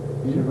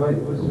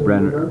 Shivite was the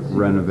word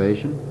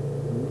Renovation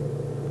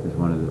is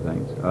one of the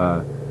things.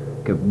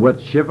 What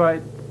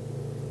Shivite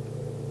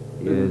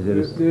is?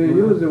 They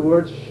use the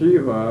word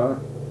Shiva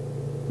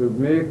to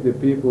make the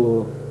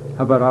people,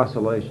 How about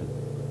oscillation?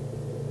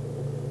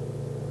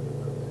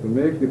 to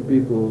make the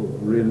people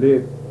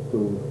relate to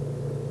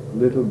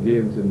little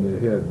games in their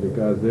head,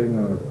 because they're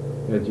going to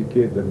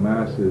educate the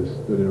masses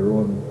to their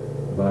own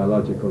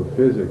biological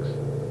physics.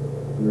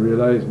 You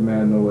realize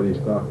man know what he's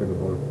talking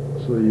about,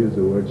 so he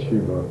uses the word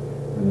Shiva,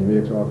 and he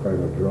makes all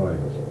kinds of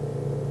drawings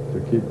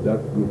to keep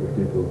that group of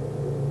people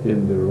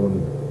in their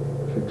own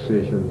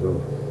fixations of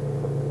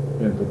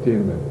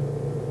entertainment.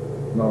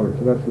 Now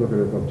let's look at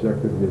it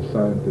objectively as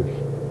scientists,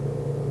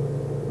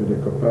 with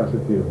the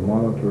capacity of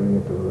monitoring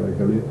it and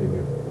regulating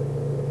it.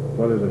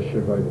 What is a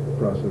Shivite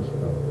process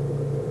now?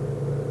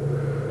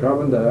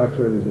 Carbon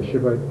dioxide is a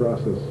Shivite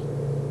process.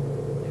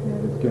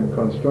 It can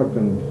construct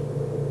and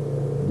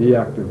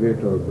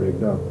deactivate or break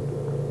down.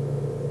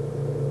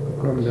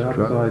 Carbon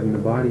dioxide in the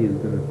body is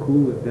going to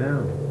cool it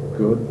down.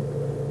 Good.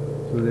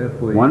 So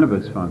therefore... One of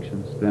its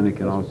functions. Then it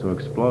can also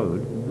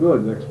explode.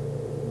 Good.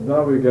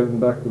 now we're getting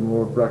back to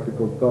more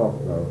practical talk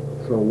now.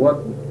 So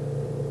what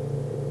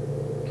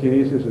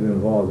kinesis is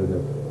involved in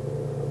it?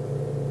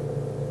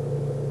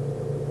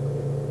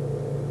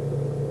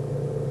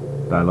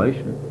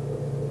 Dilation.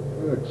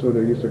 So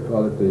they used to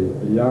call it the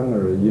yang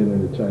or a yin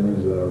in the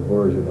Chinese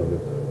version of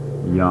it.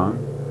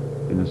 Yang,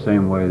 in the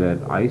same way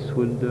that ice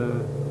would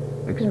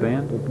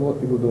expand. Yeah, but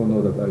most people don't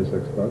know that ice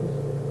expands.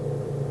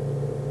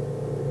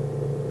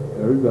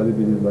 Everybody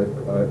believes like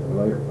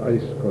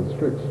ice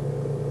constricts.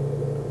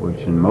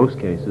 Which in most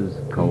cases,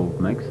 cold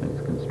makes things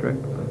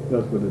constrict.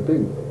 That's what they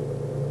think.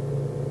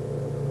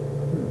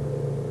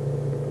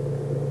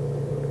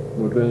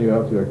 But then you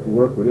have to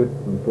work with it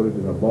and put it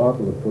in a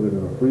bottle and put it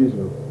in a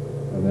freezer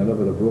and end up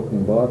with a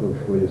broken bottle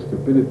for your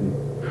stupidity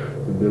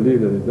to believe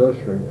that it does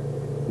shrink.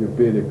 You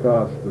pay the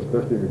cost,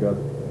 especially if you got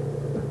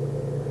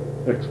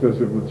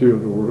expensive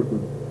material to work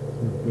with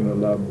in a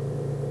lab.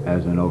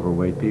 As in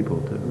overweight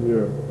people too.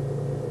 Yeah.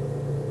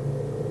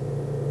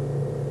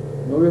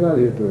 No, we're not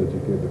here to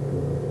educate the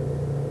poor.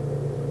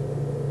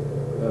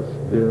 That's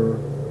their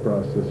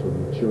process of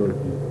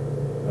maturity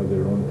at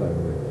their own time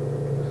rate.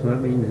 So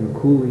that means in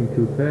cooling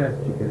too fast,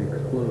 you can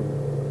explode.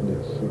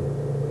 Yes, sir.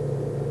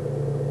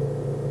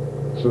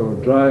 So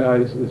dry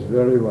ice is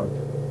very what?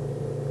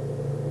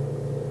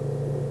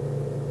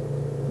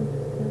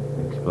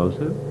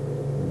 Explosive?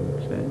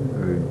 You're saying?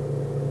 Or,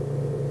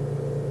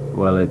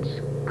 well,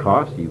 it's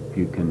cost. You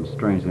can,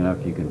 strangely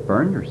enough, you can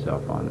burn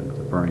yourself on it. It's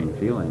a burning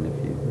feeling if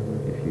you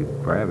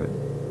grab it.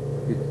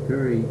 It's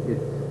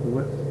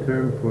what's the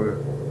term for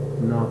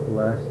not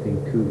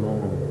lasting too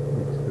long?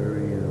 It's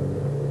very,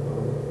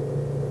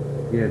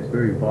 yeah, it's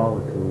very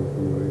volatile is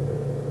the word.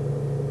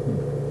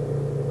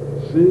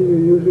 See,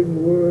 you're using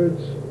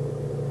words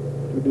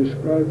to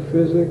describe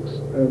physics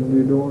and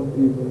you don't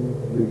even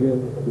begin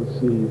to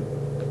see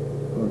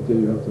until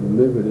you have to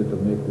live with it to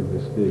make the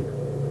mistake.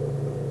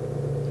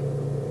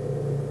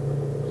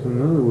 So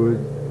in other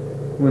words,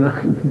 when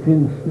I was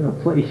in a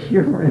place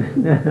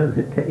shivering the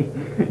other day,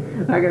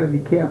 I gotta be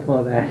careful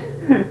of that.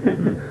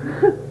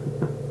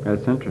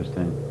 That's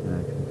interesting.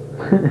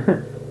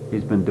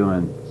 He's been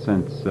doing,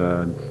 since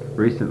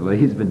recently,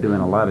 he's been doing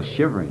a lot of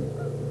shivering.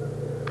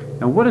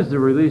 And what is the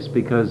release?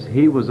 Because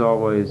he was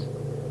always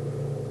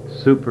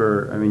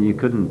super, I mean, you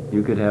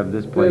could have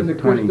this place Then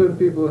the 20... Christian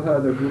people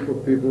had a group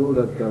of people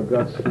that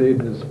got slayed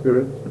in the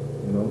spirit,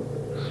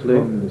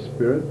 slain in the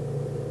spirit,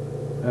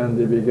 and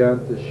they began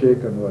to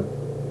shake and what?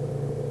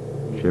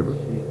 Shiver?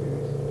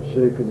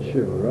 Shake and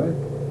shiver, right?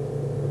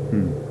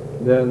 Hmm.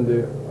 Then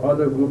the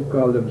other group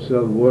called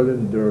themselves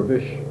whirling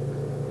dervish.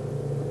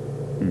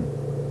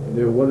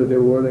 What are they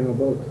whirling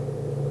about?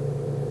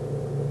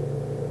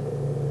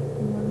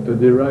 To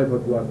derive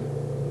at what?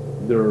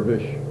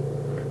 Dervish.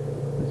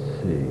 Let's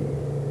see.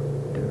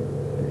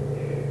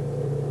 Dervish.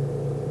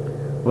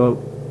 Well,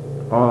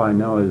 all I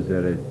know is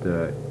that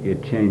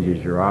it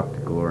changes your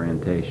optical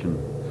orientation,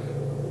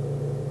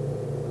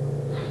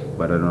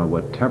 but I don't know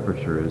what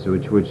temperature is,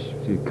 which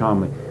you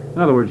commonly. In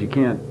other words, if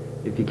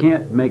you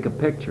can't make a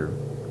picture,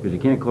 because you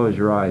can't close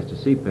your eyes to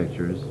see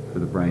pictures for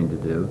the brain to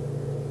do,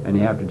 and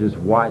you have to just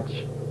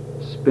watch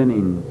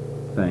spinning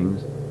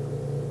things,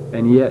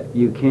 and yet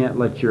you can't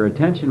let your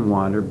attention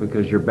wander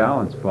because your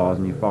balance falls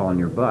and you fall on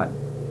your butt.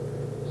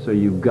 So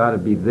you've got to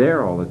be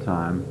there all the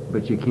time,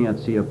 but you can't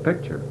see a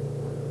picture.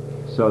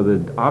 So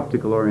the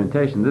optical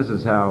orientation, this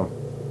is how,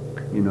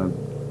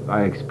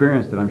 I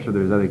experienced it. I'm sure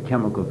there's other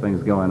chemical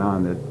things going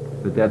on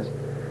but that's,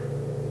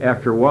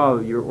 after a while,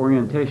 your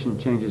orientation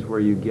changes where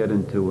you get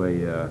into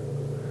a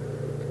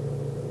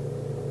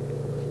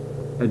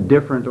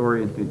different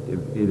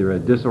either a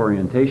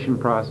disorientation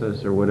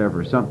process or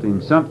whatever.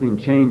 Something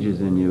changes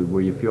in you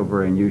where you feel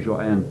very unusual,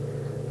 and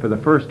for the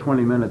first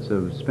 20 minutes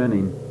of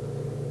spinning,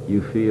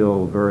 you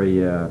feel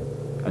very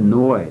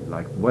annoyed,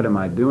 like, what am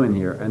I doing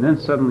here? And then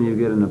suddenly you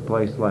get in a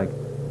place like,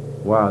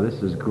 wow,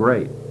 this is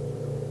great.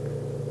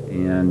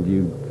 And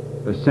you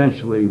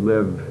essentially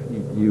live,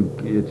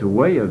 it's a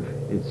way of,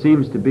 it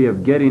seems to be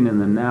of getting in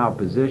the now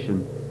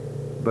position,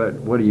 but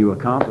what are you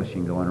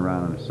accomplishing going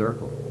around in a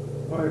circle?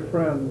 My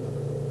friend,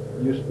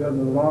 you spend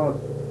a lot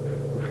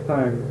of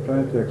time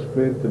trying to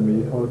explain to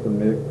me how to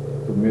make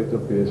tomato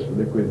paste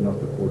liquid enough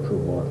to pour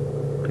through a bottle.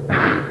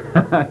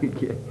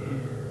 Okay.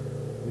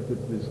 If it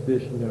is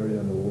stationary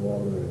on the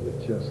wall or in the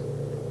chest.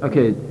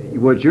 Okay,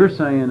 what you're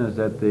saying is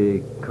that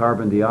the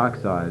carbon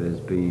dioxide is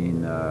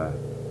being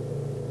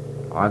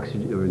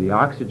oxygen, or the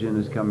oxygen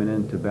is coming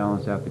in to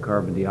balance out the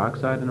carbon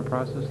dioxide in a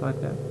process like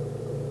that?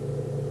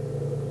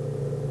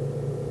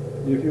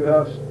 If you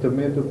have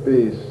tomato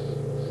paste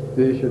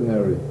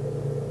stationary,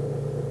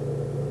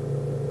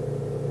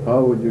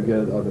 how would you get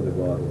it out of the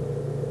bottle?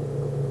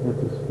 You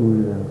have to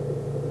smooth it out.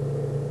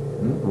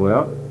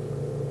 Well,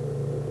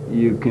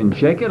 you can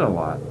shake it a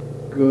lot.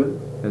 Good.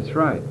 That's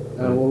right.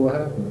 And what will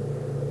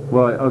happen?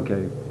 Well,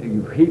 okay,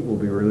 heat will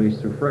be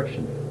released through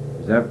friction.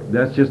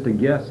 That's just a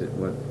guess at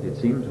what it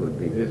seems would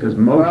be. Because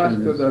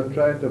motion faster than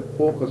trying to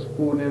poke a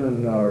spoon in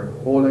and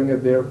holding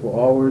it there for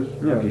hours.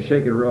 Yeah, if you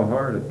shake it real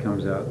hard, it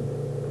comes out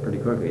pretty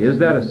quickly. Is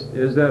that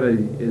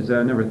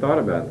I never thought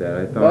about that.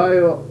 I thought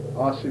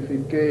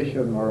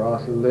Bio-ossification or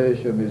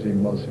oscillation is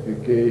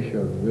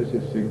emulsification, which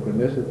is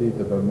synchronicity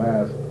to the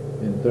mass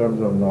in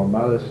terms of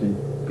normalcy,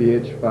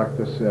 pH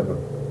factor 7.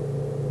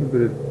 Yeah,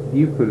 but if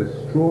you put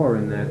a straw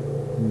in that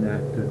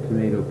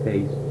tomato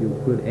paste, you'll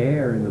put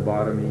air in the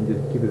bottom and you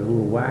just give it a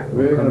little whack.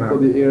 We're going to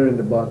put the air in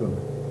the bottom.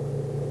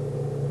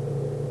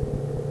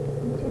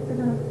 You tip it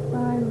on a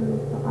spiral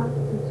for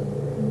oxygen.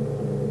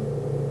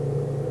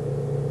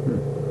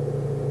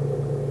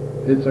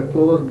 It's a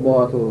closed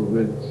bottle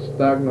with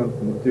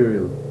stagnant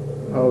material.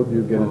 How do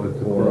you get it to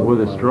pour out?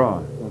 with a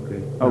straw.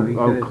 Okay. Oh, No, he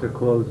oh, said it's a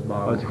closed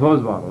bottle. Oh, it's a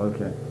closed bottle.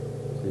 Okay.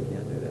 So you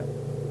can't do that.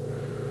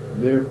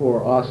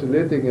 Therefore,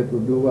 oscillating it will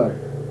do what?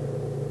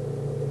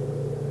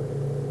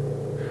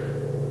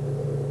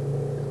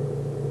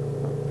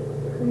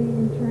 Create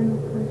internal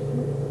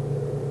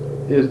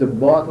pressure. Is the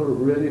bottle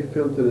really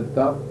filled to the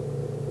top?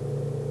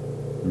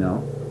 No.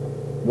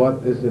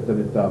 What is it at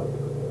the top?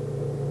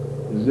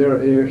 Is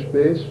there air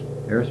space?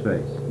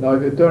 Airspace. Now,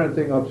 if you turn the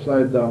thing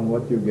upside down,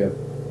 what you get?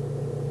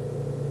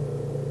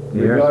 The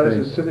Regardless,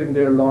 airspace. it's sitting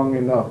there long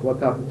enough. What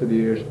happened to the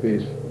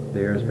airspace? The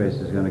airspace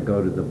is going to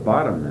go to the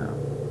bottom now.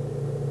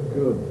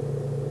 Good.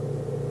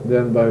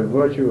 Then, by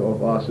virtue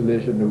of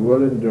oscillation, the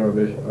whirling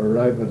dervish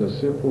arrived at a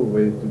simple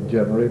way to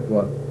generate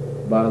what?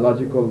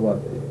 Biological what?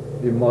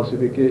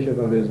 Emulsification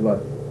of his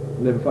what?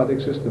 Lymphatic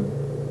system.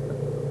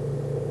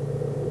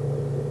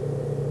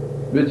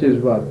 Which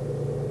is what?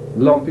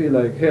 Lumpy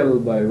like hell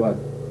by what?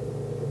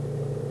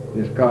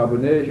 This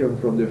carbonation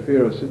from the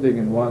fear of sitting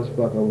in one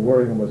spot or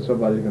worrying about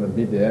somebody's going to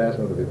beat the ass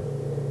out of it.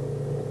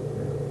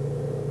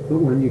 But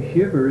when you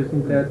shiver,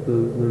 isn't that the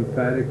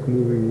lymphatics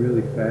moving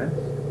really fast?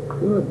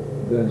 Good.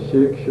 Then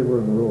shake, shiver,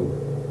 and roll.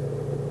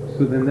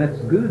 So then that's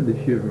good, the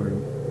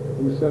shivering.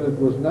 Who said it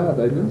was not?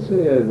 I didn't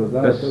say it was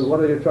not. I said, what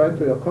are you trying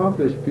to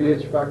accomplish?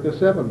 pH factor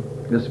 7.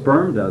 The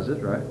sperm does it,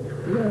 right?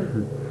 Yeah.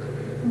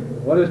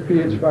 What is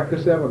pH factor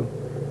 7?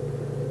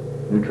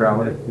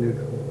 Neutrality. That's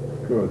neutral.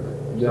 Good.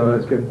 So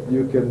Then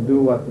you can do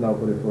what now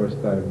for the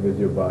first time with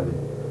your body?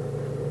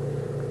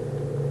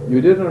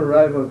 You didn't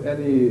arrive at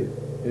any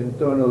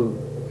internal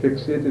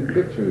fixated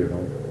picture, you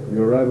know.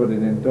 You arrive at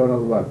an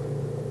internal what?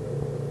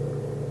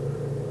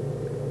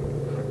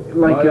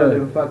 Like a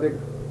lymphatic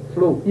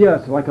flow.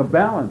 yes, like a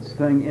balance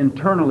thing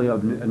internally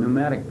of a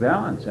pneumatic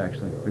balance,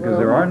 actually, because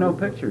there are no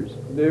pictures.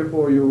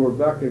 Therefore, you were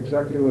back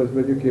exactly as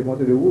when you came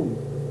out of the womb.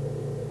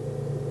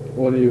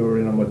 Only you were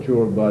in a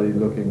mature body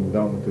looking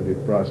down to the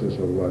process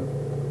of what?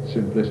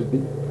 Simplicity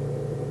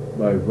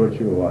by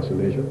virtue of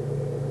oscillation.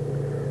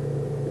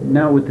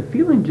 Now, with the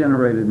feeling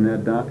generated in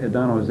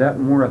Adano, is that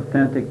more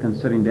authentic than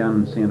sitting down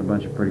and seeing a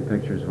bunch of pretty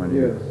pictures when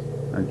you? Yes.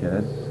 Okay,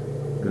 that's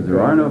because there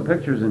are no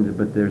pictures in it,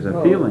 but there's a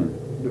No, feeling.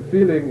 The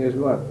feeling is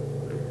what?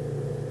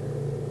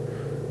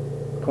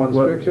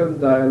 Constriction,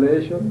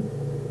 dilation,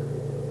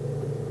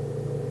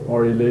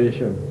 or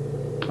elation?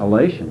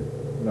 Elation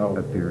No.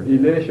 appears.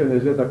 Elation,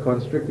 is it a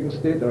constricting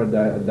state or a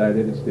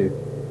dilated state?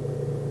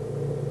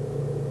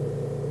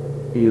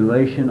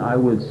 Elation, I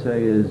would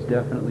say, is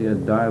definitely a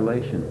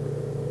dilation.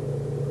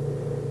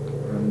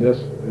 And this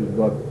is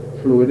what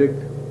fluidic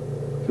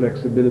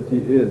flexibility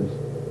is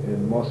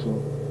in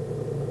muscle,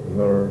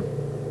 nerve,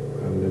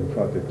 and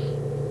lymphatics.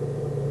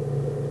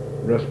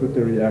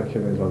 Respiratory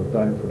action is on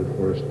time for the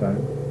first time.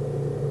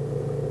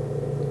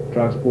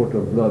 Transport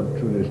of blood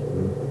through the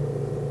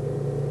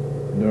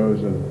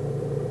nerves and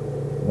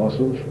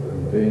muscles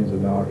and veins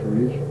and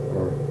arteries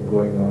are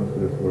going on for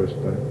the first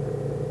time.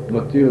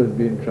 Material is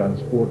being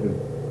transported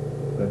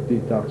that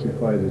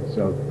detoxifies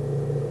itself.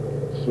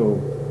 So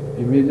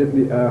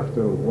immediately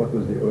after, what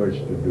was the urge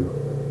to do?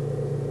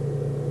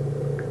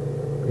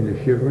 In the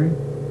shivering?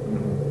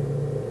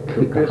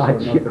 To piss or not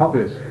to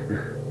piss?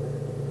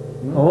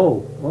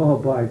 Oh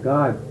by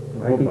God.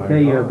 I Oh can my tell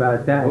you God.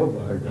 about that. Oh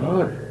my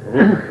God. Oh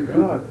my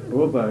God.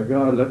 Oh my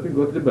God. Let me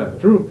go to the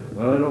bathroom.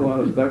 I don't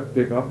want to start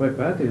pick off my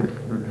panties.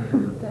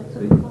 That's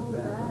what we call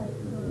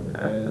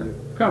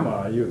that. Come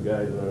on, you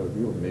guys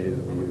you amaze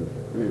me. You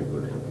really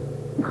good.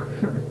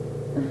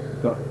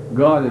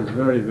 God is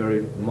very,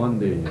 very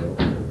mundane, you know,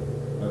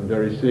 and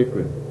very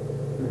sacred.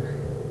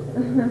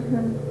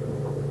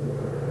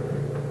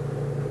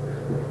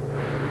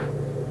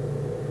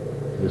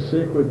 The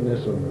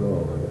sacredness of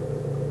God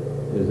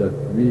is that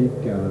we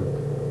can't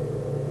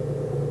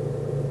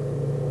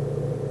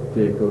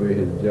take away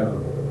his job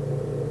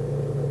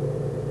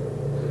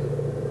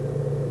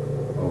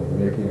of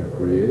making a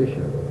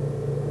creation.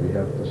 We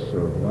have to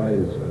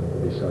surmise and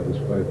be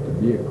satisfied to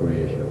be a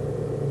creation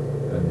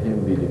and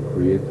him be the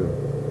creator.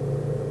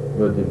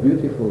 But the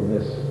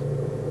beautifulness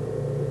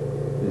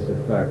is the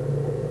fact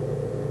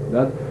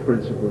that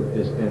principle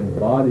is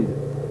embodied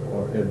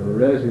or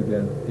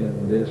resident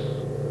in this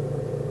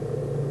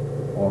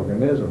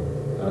organism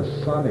as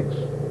sonics,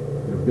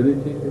 the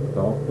ability to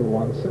talk to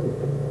oneself.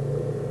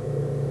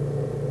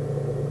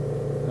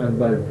 And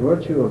by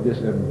virtue of this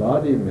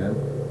embodiment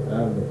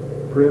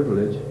and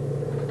privilege,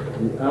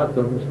 the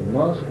atoms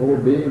must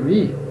obey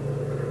me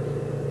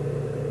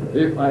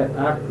if I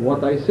act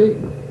what I say.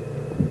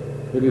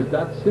 It is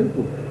that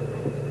simple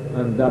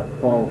and that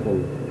powerful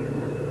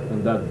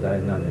and that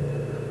dynamic.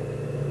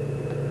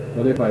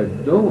 But if I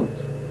don't,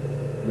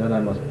 then I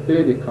must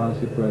pay the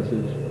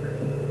consequences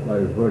by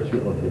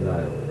virtue of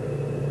denial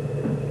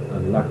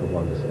and lack of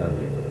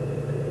understanding.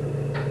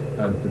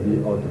 And to be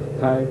out of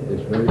time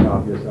is very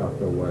obvious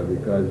after a while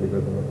because you're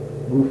going to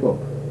goof up.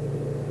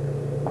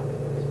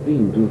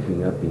 Speaking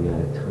goofing up, being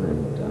out of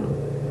time, Donald,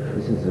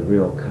 this is a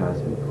real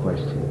cosmic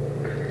question.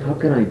 How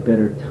can I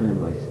better time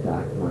my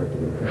stock market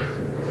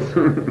investments?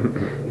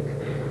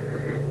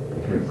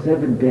 I've had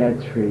 7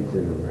 bad trades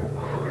in a row.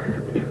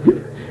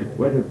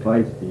 What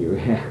advice do you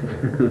have?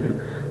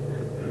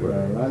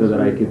 Well, so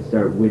that I can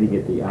start winning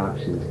at the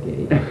options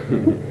game.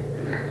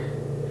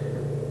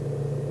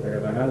 I'm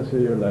going to answer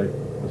you like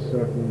a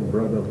certain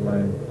brother of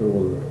mine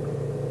told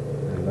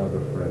another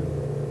friend.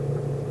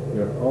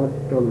 Your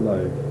outer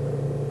life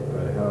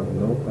I have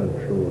no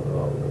control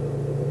of.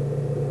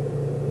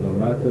 No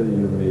matter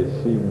you may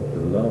seem to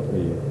love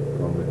me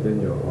from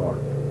within your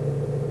heart.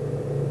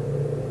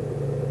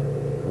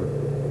 But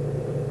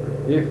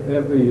if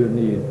ever you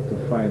need to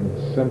find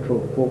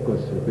central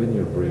focus within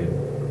your brain,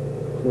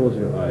 close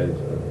your eyes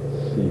and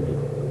see me,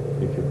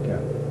 if you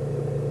can.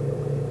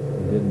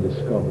 And then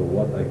discover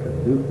what I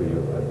can do for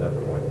you at that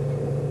point,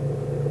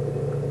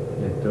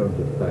 in terms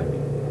of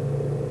timing.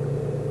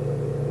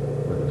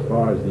 But as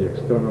far as the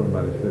external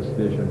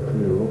manifestation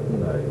through your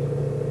open eyes,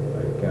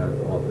 I can't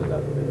alter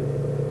that for you.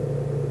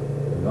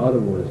 In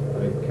other words,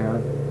 I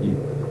can't eat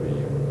for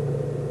you.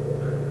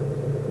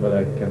 But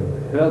I can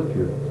help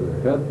you to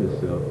help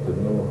yourself to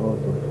know how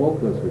to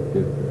focus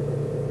within to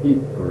eat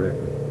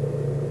correctly.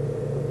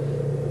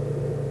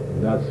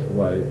 That's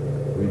why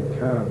we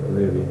can't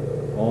really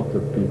alter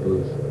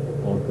people's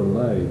outer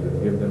lives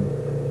and give them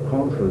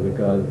comfort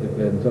because it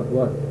ends up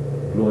what?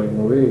 Blowing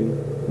away,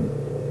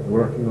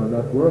 working or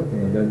not working,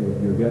 and then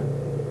you get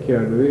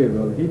carried away.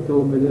 Well, he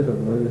told me this,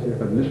 and well,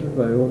 if I listened to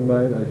my own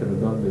mind, I should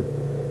have done this.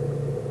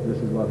 This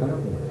is what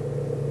happens.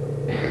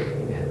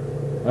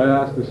 I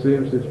asked the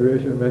same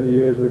situation many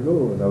years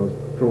ago, and I was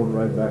thrown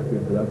right back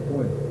into that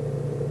point.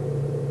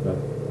 That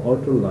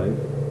outer life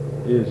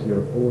is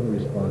your own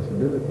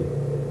responsibility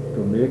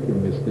to make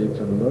your mistakes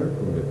and learn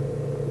from it.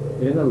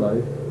 Inner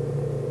life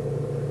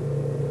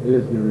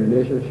is the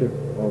relationship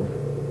of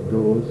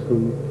those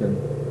who can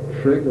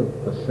trigger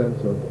a sense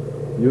of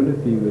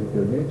unity with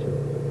your nature.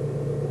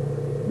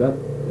 That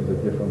is a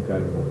different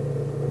kind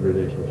of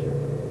relationship.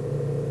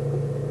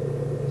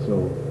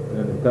 So,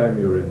 anytime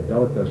you're in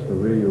doubt as to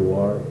where you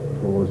are,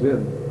 goes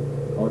in,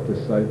 outer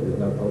sight is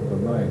not outer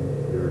mind.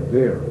 You're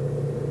there.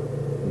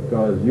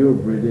 Because you're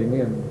breathing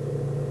in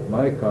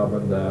my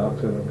carbon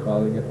dioxide and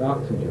calling it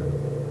oxygen.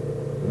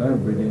 And I'm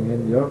breathing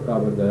in your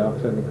carbon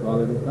dioxide and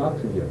calling it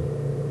oxygen.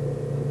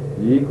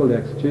 The equal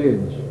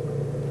exchange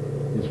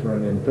is for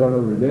an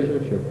internal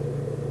relationship.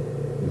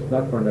 It's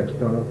not for an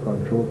external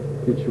control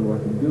to teach you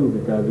what to do,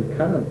 because we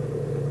can't.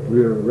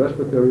 We're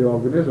respiratory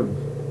organisms.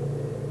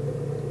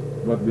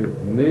 But the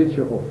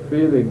nature of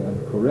failing and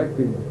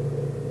correcting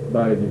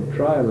by the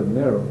trial and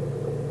error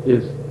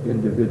is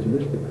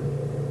individualistic.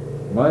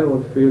 My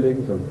own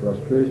feelings and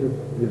frustration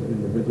is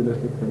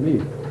individualistic to me.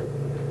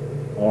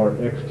 Our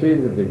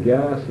exchange of the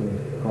gas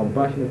and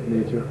compassionate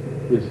nature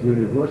is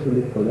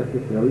universally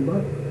collective to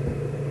everybody.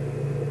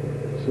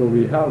 So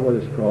we have what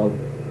is called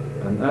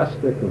an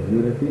aspect of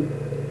unity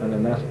and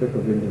an aspect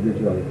of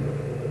individuality.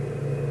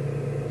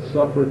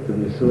 Suffer to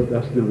be so,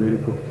 that's the way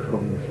it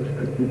comes.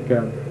 We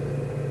can't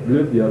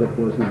live the other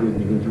person's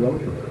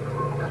individuality.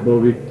 But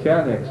we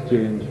can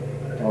exchange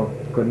our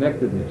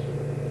connectedness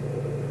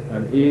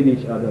and aid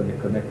each other at the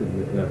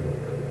connectedness level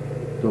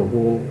to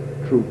hold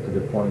truth to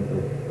the point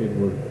of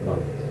inward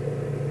balance.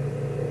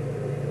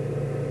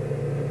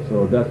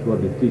 So that's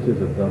what the teachers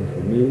have done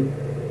for me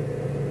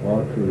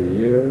all through the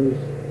years.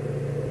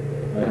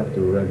 I have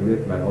to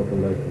regulate my outer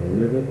life and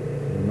live it,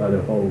 no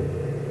matter how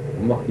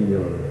mucky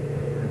or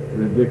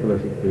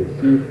ridiculous it may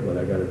seem, but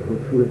I gotta go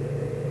through it.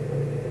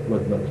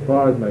 But as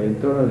far as my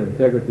internal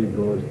integrity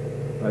goes,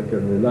 I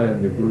can rely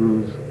on the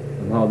gurus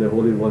and how the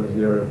holy ones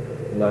there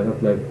line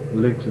up like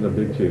links in a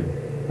big chain.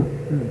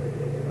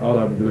 All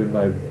I'm doing,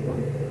 my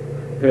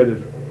head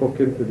is hooked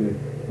into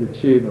the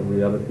chain of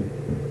reality,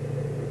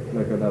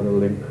 like another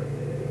link.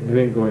 It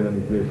ain't going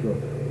any place. So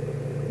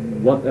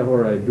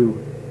whatever I do,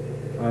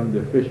 I'm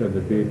the fish and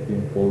the bait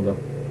being pulled up.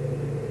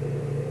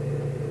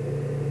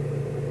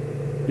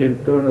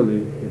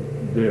 Internally,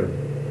 it's there.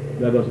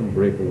 That doesn't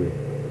break away.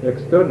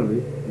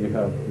 Externally, we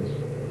have this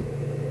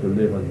to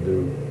live and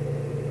do,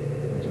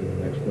 which is the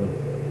next one.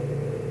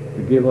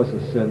 To give us a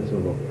sense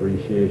of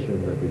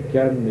appreciation that we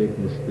can make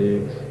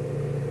mistakes,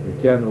 we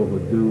can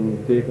overdo,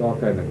 take all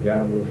kind of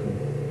gambles,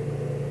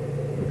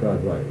 because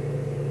why?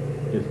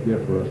 It's there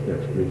for us to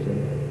experience.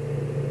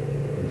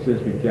 And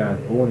since we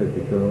can't own it,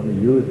 we can only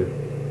use it.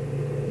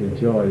 The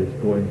joy is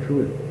going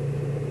through it.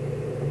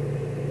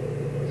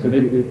 So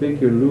if you think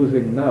you're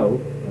losing now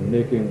and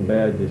making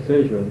bad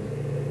decisions,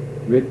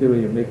 wait till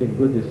you're making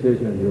good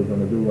decisions, you're going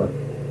to do what?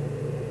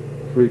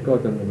 Freak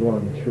out and go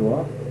and show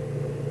off?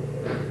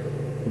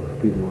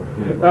 be more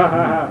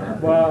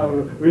humble.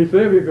 Well, we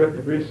say we're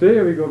gonna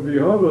be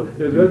humble.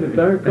 Is when the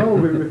time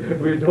comes,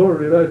 we don't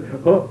realize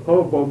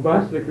how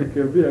bombastic we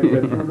can be. I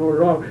can do no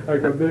wrong. I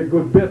can make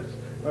good bets.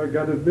 I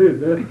got it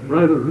made.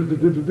 Right,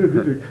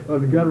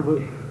 and got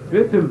it.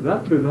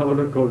 That's been how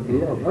it comes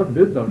along. I've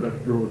been down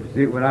that road.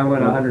 See, when I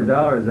won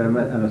 $100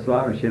 on a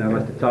slot machine, I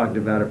must have talked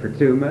about it for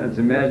 2 minutes.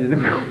 Imagine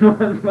if I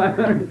won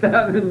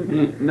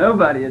 500,000,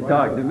 nobody had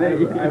talked to me.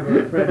 I have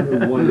a friend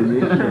who won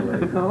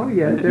initially. Oh,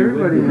 yes,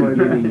 everybody won.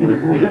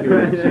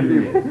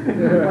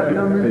 What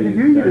numbers did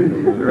you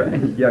use? Right.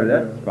 Yeah,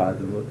 that's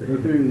possible.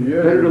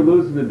 Better to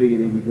lose in the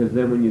beginning, because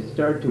then when you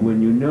start to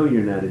win, you know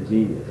you're not a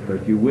genius. But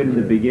if you win in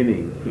the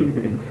beginning,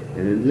 and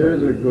then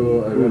Years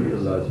ago, I went to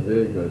Las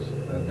Vegas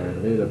and I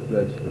made a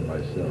pledge to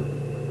myself.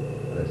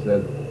 I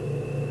said,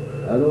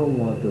 I don't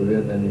want to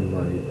win any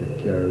money to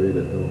carry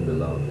that don't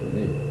belong to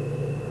me.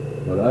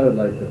 But I would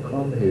like to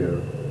come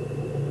here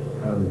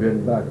and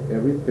win back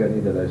every penny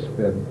that I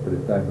spend for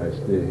the time I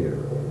stay here.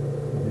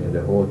 In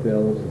the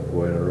hotels,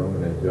 going around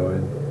and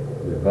enjoying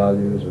the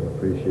values and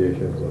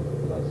appreciations of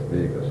Las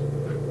Vegas.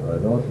 I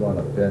don't want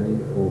a penny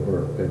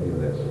over, a penny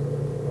less.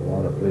 I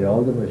want to play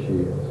all the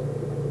machines,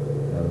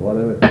 and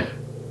whatever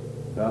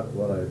that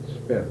what I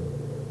spend,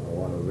 I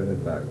want to win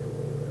it back,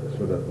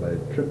 so that my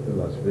trip to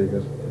Las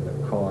Vegas is a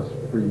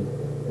cost-free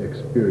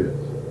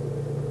experience.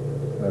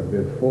 I've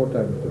been 4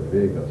 times to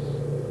Vegas,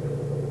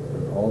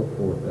 and all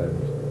 4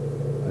 times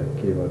I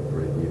came out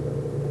break-even.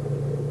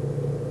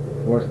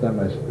 First time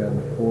I spent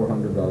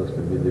 $400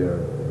 to be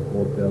there,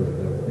 hotels and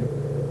everything,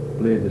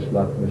 played the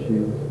slot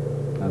machines,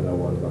 and I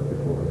won back the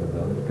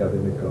 $400, got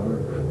in the car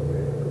and drove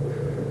away.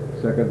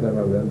 Second time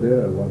I went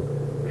there, I won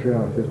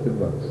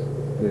 $350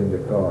 playing the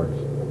cards.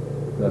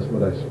 That's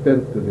what I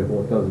spent to the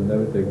hotels and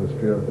everything was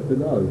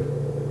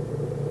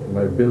 $350.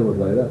 My bill was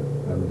like that.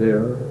 And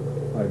there,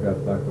 I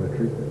got back my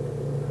treatment.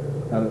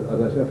 And as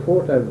I said,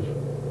 4 times,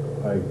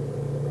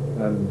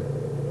 and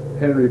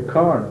Henry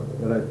Carner,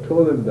 when I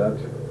told him that,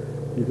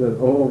 he said,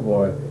 oh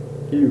boy,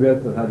 he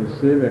went and had the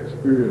same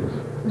experience.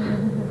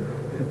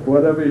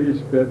 Whatever he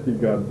spent, he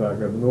got back,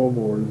 and no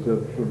more. He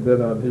said, from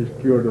then on, he's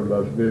cured of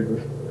Las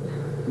Vegas.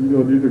 You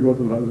don't need to go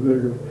to Las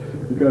Vegas,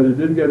 because he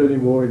didn't get any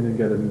more, he didn't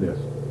get any less.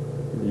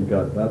 He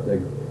got that.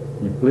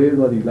 He played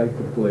what he liked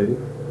to play.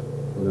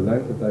 For the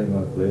length of time he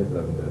played,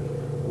 and the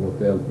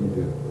hotel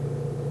eating,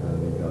 and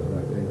he got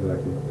back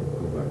exactly to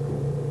go back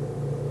home.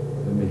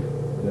 And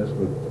that's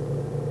what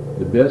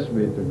the best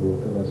way to go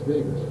to Las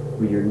Vegas.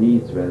 with your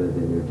needs rather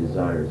than your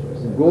desires.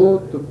 Go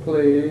to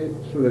play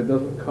so that it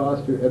doesn't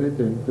cost you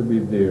anything to be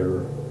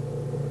there.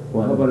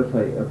 Well, how about if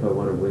I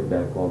want to win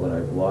back all that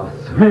I've lost?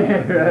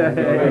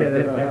 That'd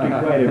be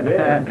quite a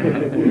bit.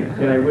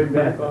 Can I win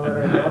back all that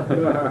I've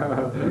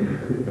lost?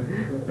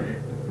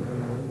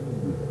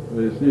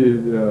 Well, you see,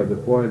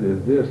 the point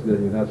is this, that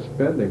you're not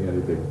spending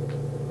anything.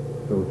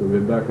 So to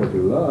win back what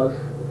you lost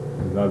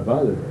is not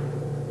valid.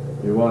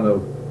 You want to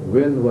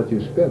win what you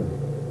spend.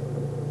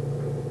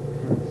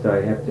 So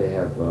I have to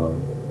have,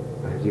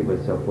 I have to get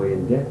myself way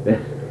in debt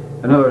then.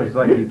 In other words, it's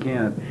like you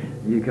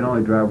can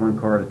only drive one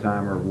car at a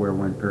time or wear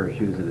one pair of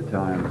shoes at a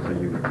time. So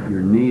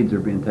your needs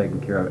are being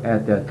taken care of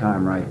at that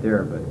time right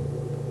there. But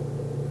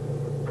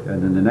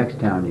and then the next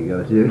town you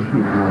go to, you're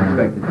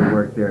expected to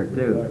work there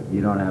too.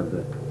 You don't have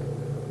the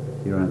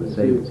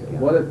savings account.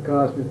 What it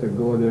cost me to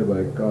go there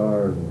by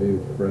car and be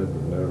with friends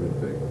and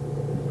everything,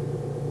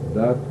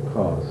 that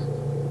cost,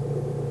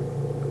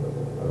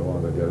 I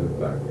want to get it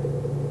back.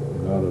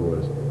 In other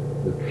words,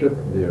 the trip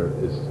there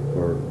is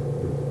for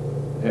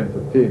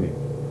entertaining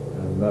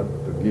and not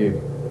for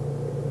gaming.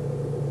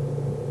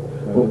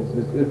 And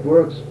it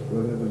works,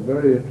 and it was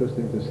very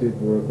interesting to see it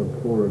work on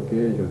 4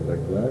 occasions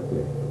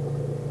exactly.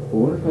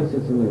 Well, what if I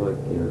said something like,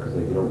 because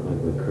you don't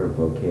like my current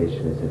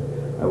vocation, I said,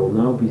 I will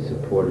now be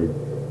supported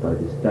by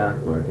the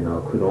stock market and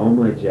I'll quit all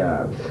my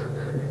jobs.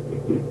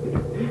 Do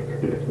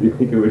you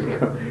think it would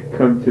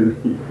come to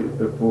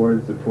the fore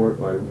and support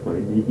my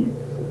needs?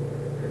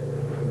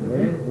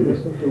 Well,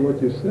 listen to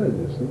what you said,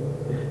 you see.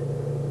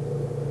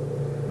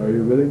 Are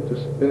you willing to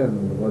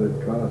spend what it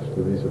costs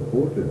to be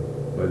supported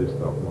by the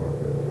stock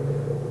market?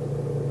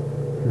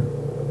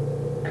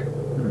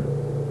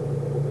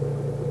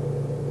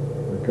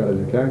 Because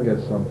you can't get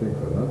something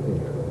for nothing.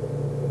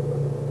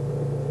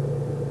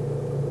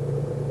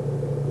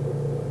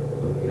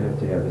 Well, you have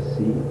to have a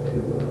seed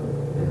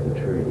as a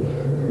tree.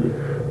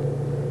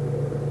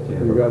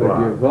 You got to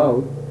give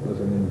out as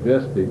an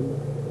investing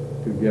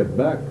to get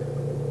back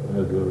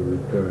as a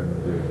return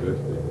of the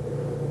investing.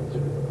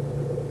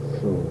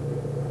 So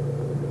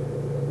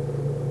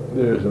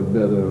there's a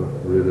better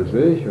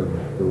realization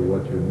to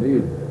what you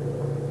need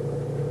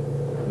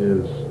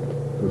is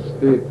to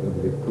state and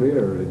be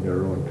clear in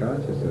your own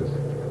consciousness.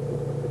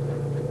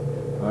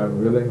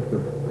 I'm willing to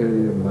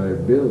pay my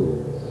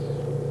bills,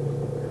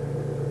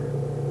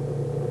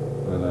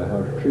 and I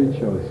have 3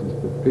 choices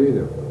to pay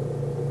them.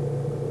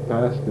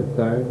 Pass the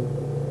time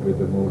with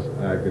the most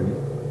agony,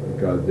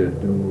 because they're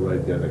due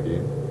right then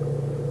again.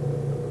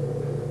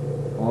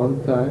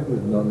 On time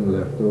with none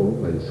left over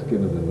by the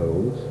skin of the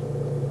nose.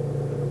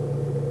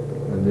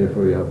 and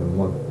therefore you have a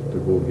month to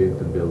go again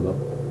to build up,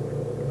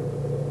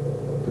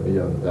 to be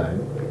on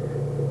time.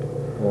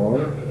 Or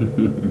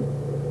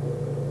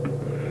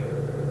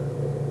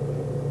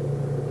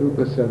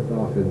 2%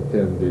 off in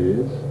 10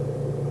 days,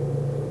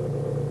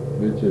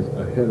 which is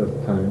ahead of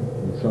time,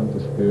 with some to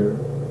spare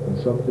and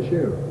some to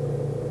share.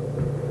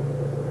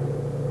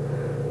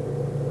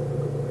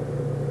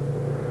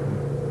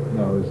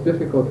 Now, it's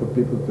difficult for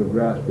people to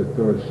grasp the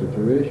third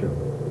situation,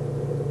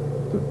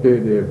 to pay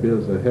their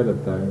bills ahead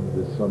of time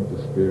with some to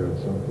spare and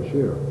some to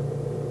share.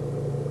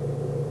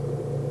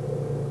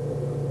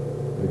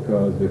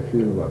 Because they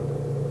feel what?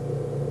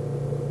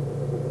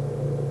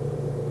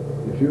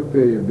 If you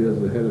pay your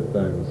bills ahead of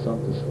time with some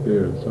to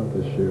spare and some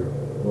to share,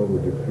 what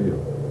would you feel?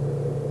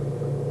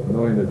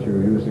 Knowing that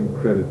you're using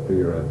credit to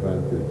your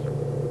advantage.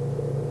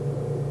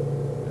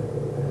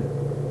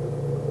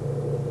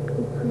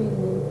 You create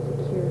an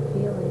insecure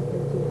feeling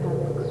because you have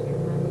extra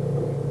money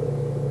that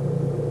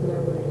there's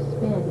nowhere to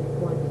spend if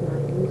one's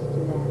not used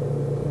to that.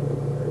 You tend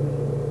to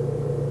create.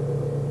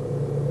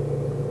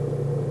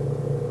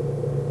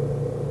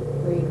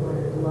 Or you want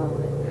to blow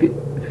it.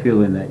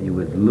 Feeling that you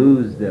would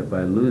lose that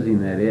by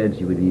losing that edge,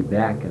 you would be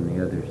back in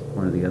the other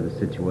one of the other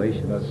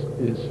situations. That's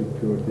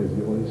insecurity is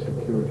the only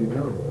security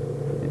now.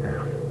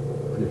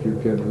 If you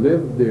can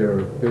live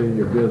there paying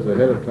your bills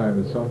ahead of time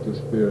with some to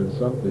spare and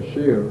some to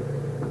share,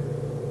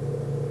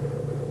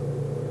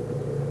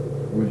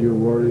 would you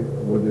worry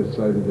what the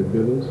size of the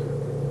bill is?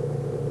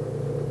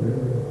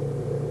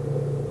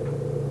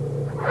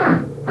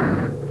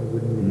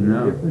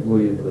 No.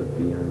 Well, you live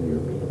beyond your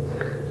means.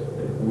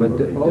 But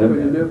How will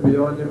you live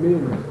beyond your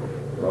means?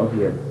 Well, if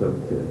you had some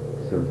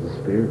to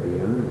spare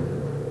beyond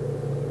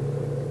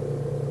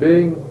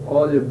Paying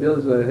all your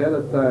bills ahead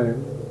of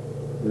time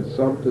with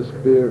some to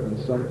spare and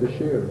some to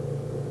share.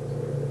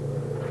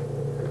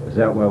 Is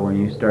that why when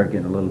you start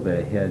getting a little bit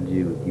ahead,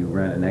 you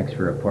rent an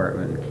extra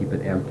apartment and keep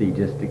it empty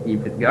just to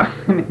keep it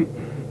going?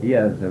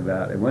 Yes,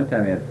 at one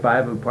time he had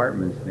 5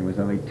 apartments and there was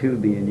only 2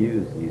 being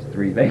used. These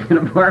 3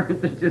 vacant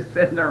apartments are just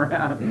sitting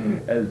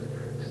around as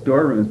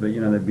storerooms, but you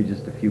know, there'd be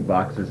just a few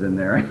boxes in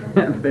there.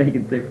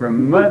 Vacancy for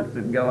months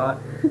and go on.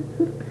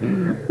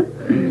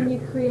 And you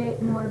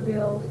create more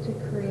bills to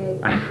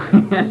create.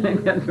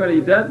 That's what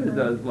he does in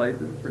those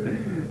places.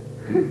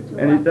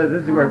 And he says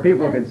this is where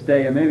people can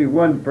stay, and maybe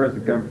one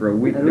person come for a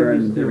week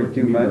during every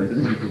 2 months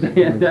and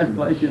stay at that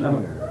place, you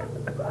know.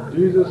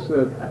 Jesus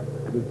said,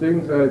 the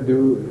things I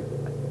do,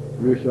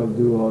 you shall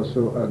do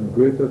also, and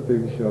greater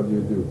things shall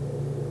you do.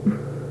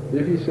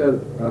 If he said,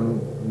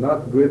 I'm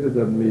not greater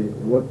than me,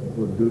 what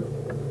would